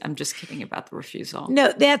 I'm just kidding about the refusal.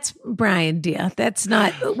 No, that's Brian, dear. That's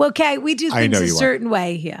not okay. We do things a certain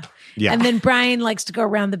way here. Yeah. And then Brian likes to go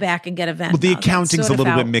around the back and get a Venmo. Well, the accounting's a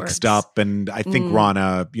little bit mixed up, and I think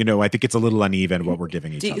Ronna, I think it's a little uneven what we're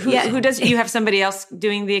giving each other. Who does? You have somebody else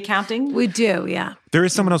doing the accounting? We do, yeah. There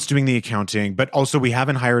is someone else doing the accounting, but also we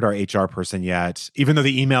haven't hired our HR person yet, even though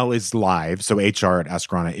the email is live. So HR at Ask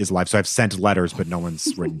Ronna is live. So I've sent letters, but no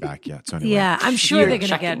one's written back yet. So anyway. Yeah, I'm sure they're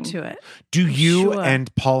going to get to it. Do you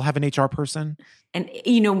and Paul have an HR person? And,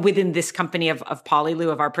 within this company of Polylou,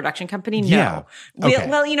 of our production company, no. Yeah. Okay.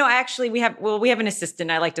 Well, actually we have an assistant.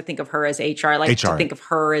 I like to think of her as HR. I like to think of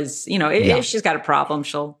her as, if she's got a problem,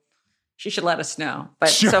 she should let us know.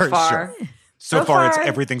 But so far it's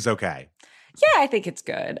everything's okay. Yeah, I think it's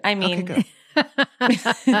good. I mean, okay,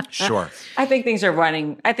 good. Sure. I think things are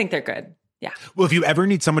running. I think they're good. Yeah. Well, if you ever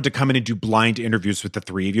need someone to come in and do blind interviews with the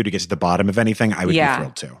three of you to get to the bottom of anything, I would be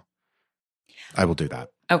thrilled to. I will do that.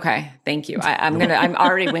 Okay, thank you. I'm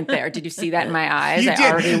already went there. Did you see that in my eyes? You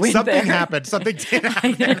did. Already went Something there. happened. Something did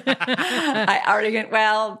happen. I already went.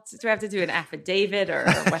 Well, do I have to do an affidavit or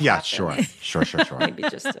what? Yeah, happened? Sure. Maybe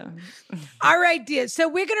just. All right, dear. So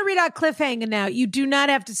we're going to read our cliffhanger now. You do not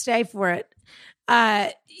have to stay for it.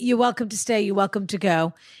 You're welcome to stay. You're welcome to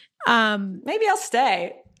go. Maybe I'll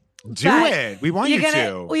stay. Do it. We want you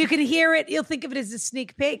to. Well, you can hear it. You'll think of it as a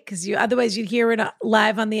sneak peek because otherwise you'd hear it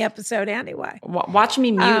live on the episode anyway. Watch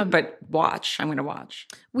me mute, but watch. I'm going to watch.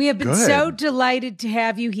 We have been so delighted to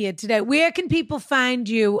have you here today. Where can people find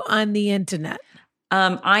you on the internet?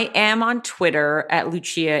 I am on Twitter at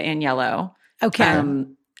Lucia Aniello. Okay.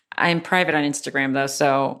 I'm private on Instagram though,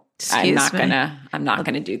 so I'm not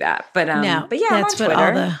gonna do that. But no, but yeah, that's I'm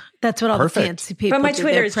on Twitter. That's what all the fancy people. But my do.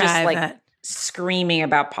 Twitter is private. just like screaming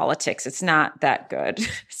about politics. It's not that good.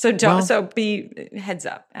 So be heads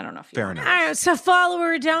up. I don't know if you fair enough. All right, so follow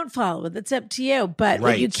or don't follow it. That's up to you. But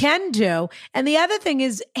what you can do, and the other thing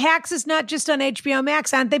is Hacks is not just on HBO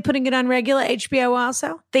Max. Aren't they putting it on regular HBO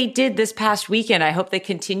also? They did this past weekend. I hope they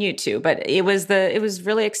continue to. But it was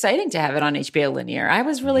really exciting to have it on HBO Linear. I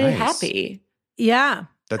was really happy. Yeah.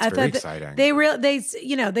 That's very exciting.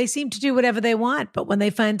 They seem to do whatever they want, but when they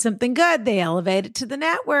find something good, they elevate it to the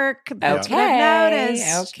network. That's what I've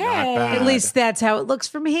noticed. Okay. At least that's how it looks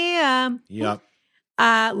from here. Yep.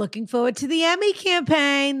 Looking forward to the Emmy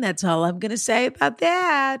campaign. That's all I'm going to say about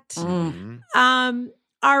that. Mm-hmm.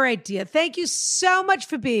 All right, dear. Thank you so much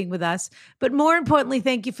for being with us. But more importantly,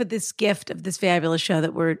 thank you for this gift of this fabulous show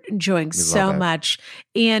that we're enjoying so much.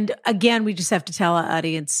 And again, we just have to tell our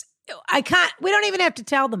audience, we don't even have to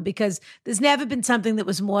tell them because there's never been something that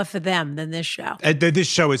was more for them than this show. This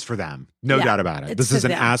show is for them. No doubt about it. This is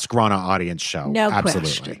an Ask Ronna audience show. No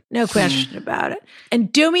question. No question about it. And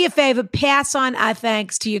do me a favor, pass on our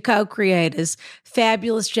thanks to your co-creators,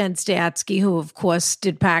 fabulous Jen Statsky, who of course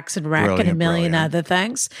did Parks and Rec and a million other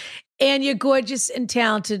things. And your gorgeous and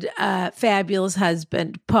talented, fabulous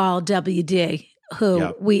husband, Paul W.D.,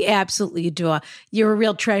 who we absolutely adore. You're a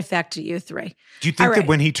real trifecta, you three. Do you think that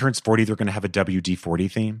when he turns 40, they're going to have a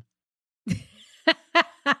WD-40 theme?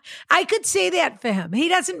 I could see that for him. He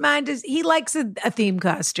doesn't mind. He likes a theme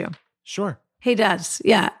costume. Sure. He does.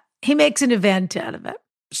 Yeah. He makes an event out of it.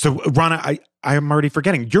 So, Ronna, I'm already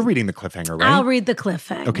forgetting. You're reading the cliffhanger, right? I'll read the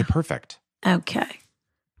cliffhanger. Okay, perfect. Okay.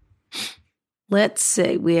 Let's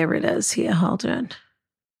see where it is here. Hold on.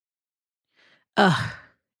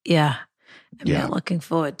 Yeah. I'm not looking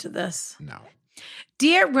forward to this. No.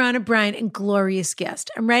 Dear Ronna, Brian, and glorious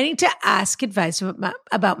guest, I'm writing to ask advice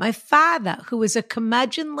about my father, who is a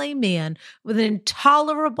curmudgeonly man with an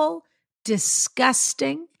intolerable,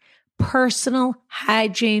 disgusting personal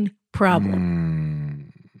hygiene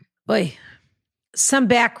problem. Boy, some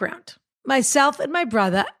background. Myself and my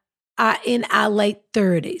brother are in our late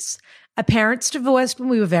 30s. Our parents divorced when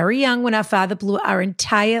we were very young, when our father blew our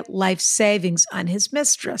entire life savings on his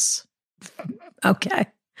mistress. Okay.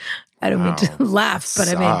 I don't mean to laugh, but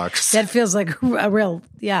I mean, that feels like a real,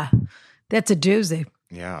 That's a doozy.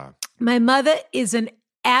 Yeah. My mother is an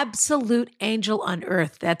absolute angel on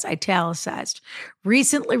earth. That's italicized.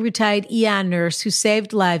 Recently retired ER nurse who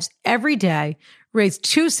saved lives every day, raised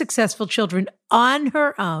 2 successful children on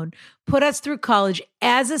her own, put us through college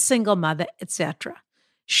as a single mother, etc.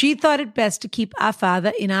 She thought it best to keep our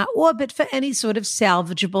father in our orbit for any sort of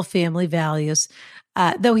salvageable family values,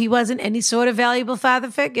 though he wasn't any sort of valuable father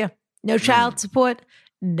figure. No child support,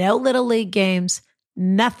 no little league games,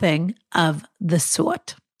 nothing of the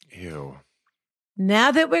sort. Ew.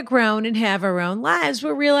 Now that we're grown and have our own lives,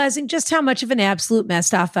 we're realizing just how much of an absolute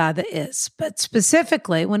mess our father is, but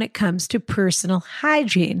specifically when it comes to personal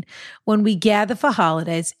hygiene, when we gather for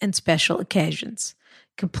holidays and special occasions.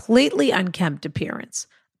 Completely unkempt appearance,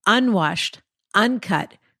 unwashed,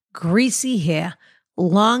 uncut, greasy hair,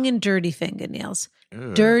 long and dirty fingernails,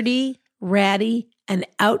 dirty, ratty, and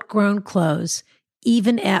outgrown clothes,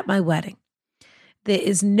 even at my wedding. There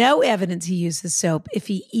is no evidence he uses soap if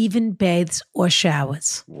he even bathes or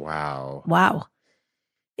showers. Wow.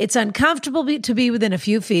 It's uncomfortable to be within a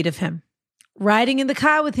few feet of him. Riding in the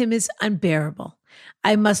car with him is unbearable.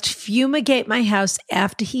 I must fumigate my house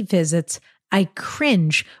after he visits. I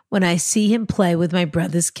cringe when I see him play with my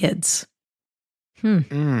brother's kids.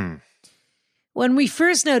 When we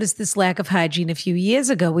first noticed this lack of hygiene a few years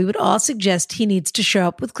ago, we would all suggest he needs to show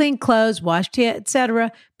up with clean clothes, washed hair,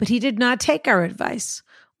 etc., but he did not take our advice.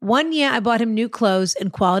 One year, I bought him new clothes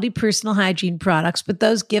and quality personal hygiene products, but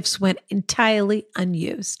those gifts went entirely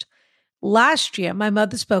unused. Last year, my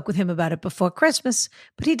mother spoke with him about it before Christmas,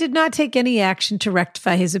 but he did not take any action to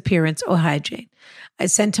rectify his appearance or hygiene. I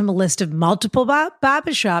sent him a list of multiple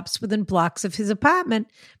barber shops within blocks of his apartment,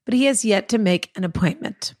 but he has yet to make an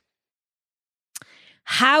appointment.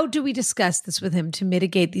 How do we discuss this with him to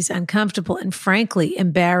mitigate these uncomfortable and frankly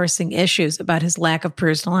embarrassing issues about his lack of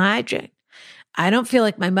personal hygiene? I don't feel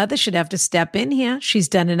like my mother should have to step in here. She's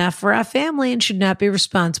done enough for our family and should not be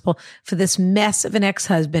responsible for this mess of an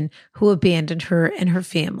ex-husband who abandoned her and her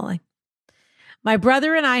family. My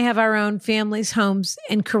brother and I have our own families, homes,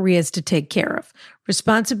 and careers to take care of,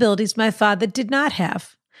 responsibilities my father did not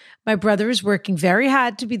have. My brother is working very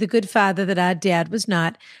hard to be the good father that our dad was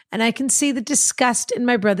not, and I can see the disgust in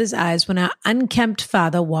my brother's eyes when our unkempt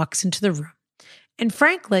father walks into the room. And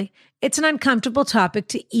frankly, it's an uncomfortable topic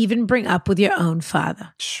to even bring up with your own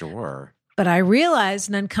father. Sure. But I realize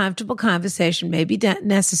an uncomfortable conversation may be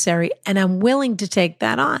necessary, and I'm willing to take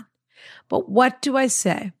that on. But what do I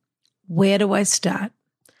say? Where do I start?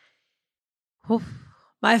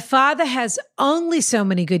 My father has only so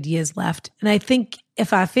many good years left, and I think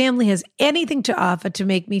if our family has anything to offer to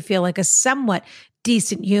make me feel like a somewhat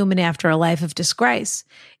decent human after a life of disgrace,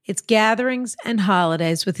 it's gatherings and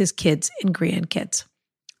holidays with his kids and grandkids.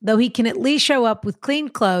 Though he can at least show up with clean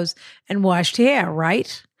clothes and washed hair,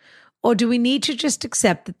 right? Or do we need to just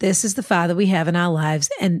accept that this is the father we have in our lives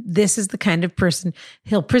and this is the kind of person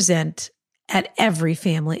he'll present at every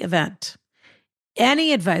family event?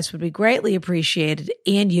 Any advice would be greatly appreciated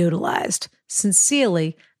and utilized.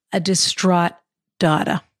 Sincerely, a distraught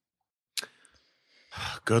daughter.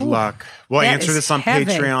 Good luck. We'll answer this on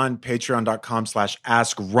Patreon,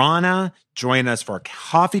 patreon.com/AskRana. Join us for our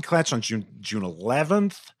coffee clutch on June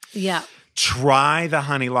 11th. Yeah. Try the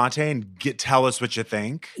honey latte and tell us what you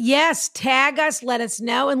think. Yes, tag us, let us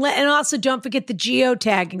know. And also don't forget the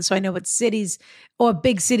geotagging so I know what cities or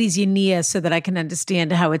big cities you're near so that I can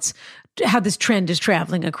understand how this trend is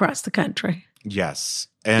traveling across the country. Yes.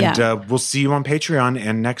 And we'll see you on Patreon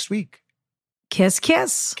and next week. Kiss,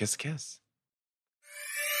 kiss. Kiss, kiss.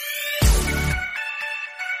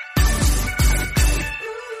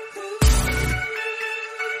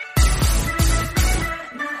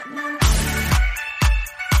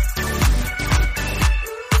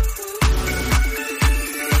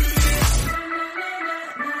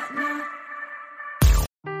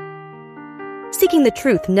 Seeking the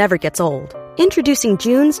truth never gets old. Introducing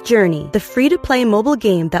June's Journey, the free-to-play mobile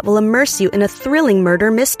game that will immerse you in a thrilling murder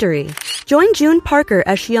mystery. Join June Parker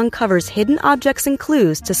as she uncovers hidden objects and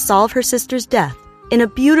clues to solve her sister's death in a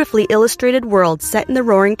beautifully illustrated world set in the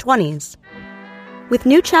Roaring '20s. With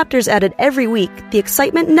new chapters added every week, the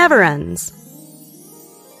excitement never ends.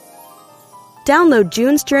 Download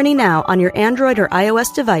June's Journey now on your Android or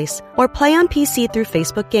iOS device or play on PC through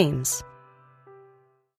Facebook Games.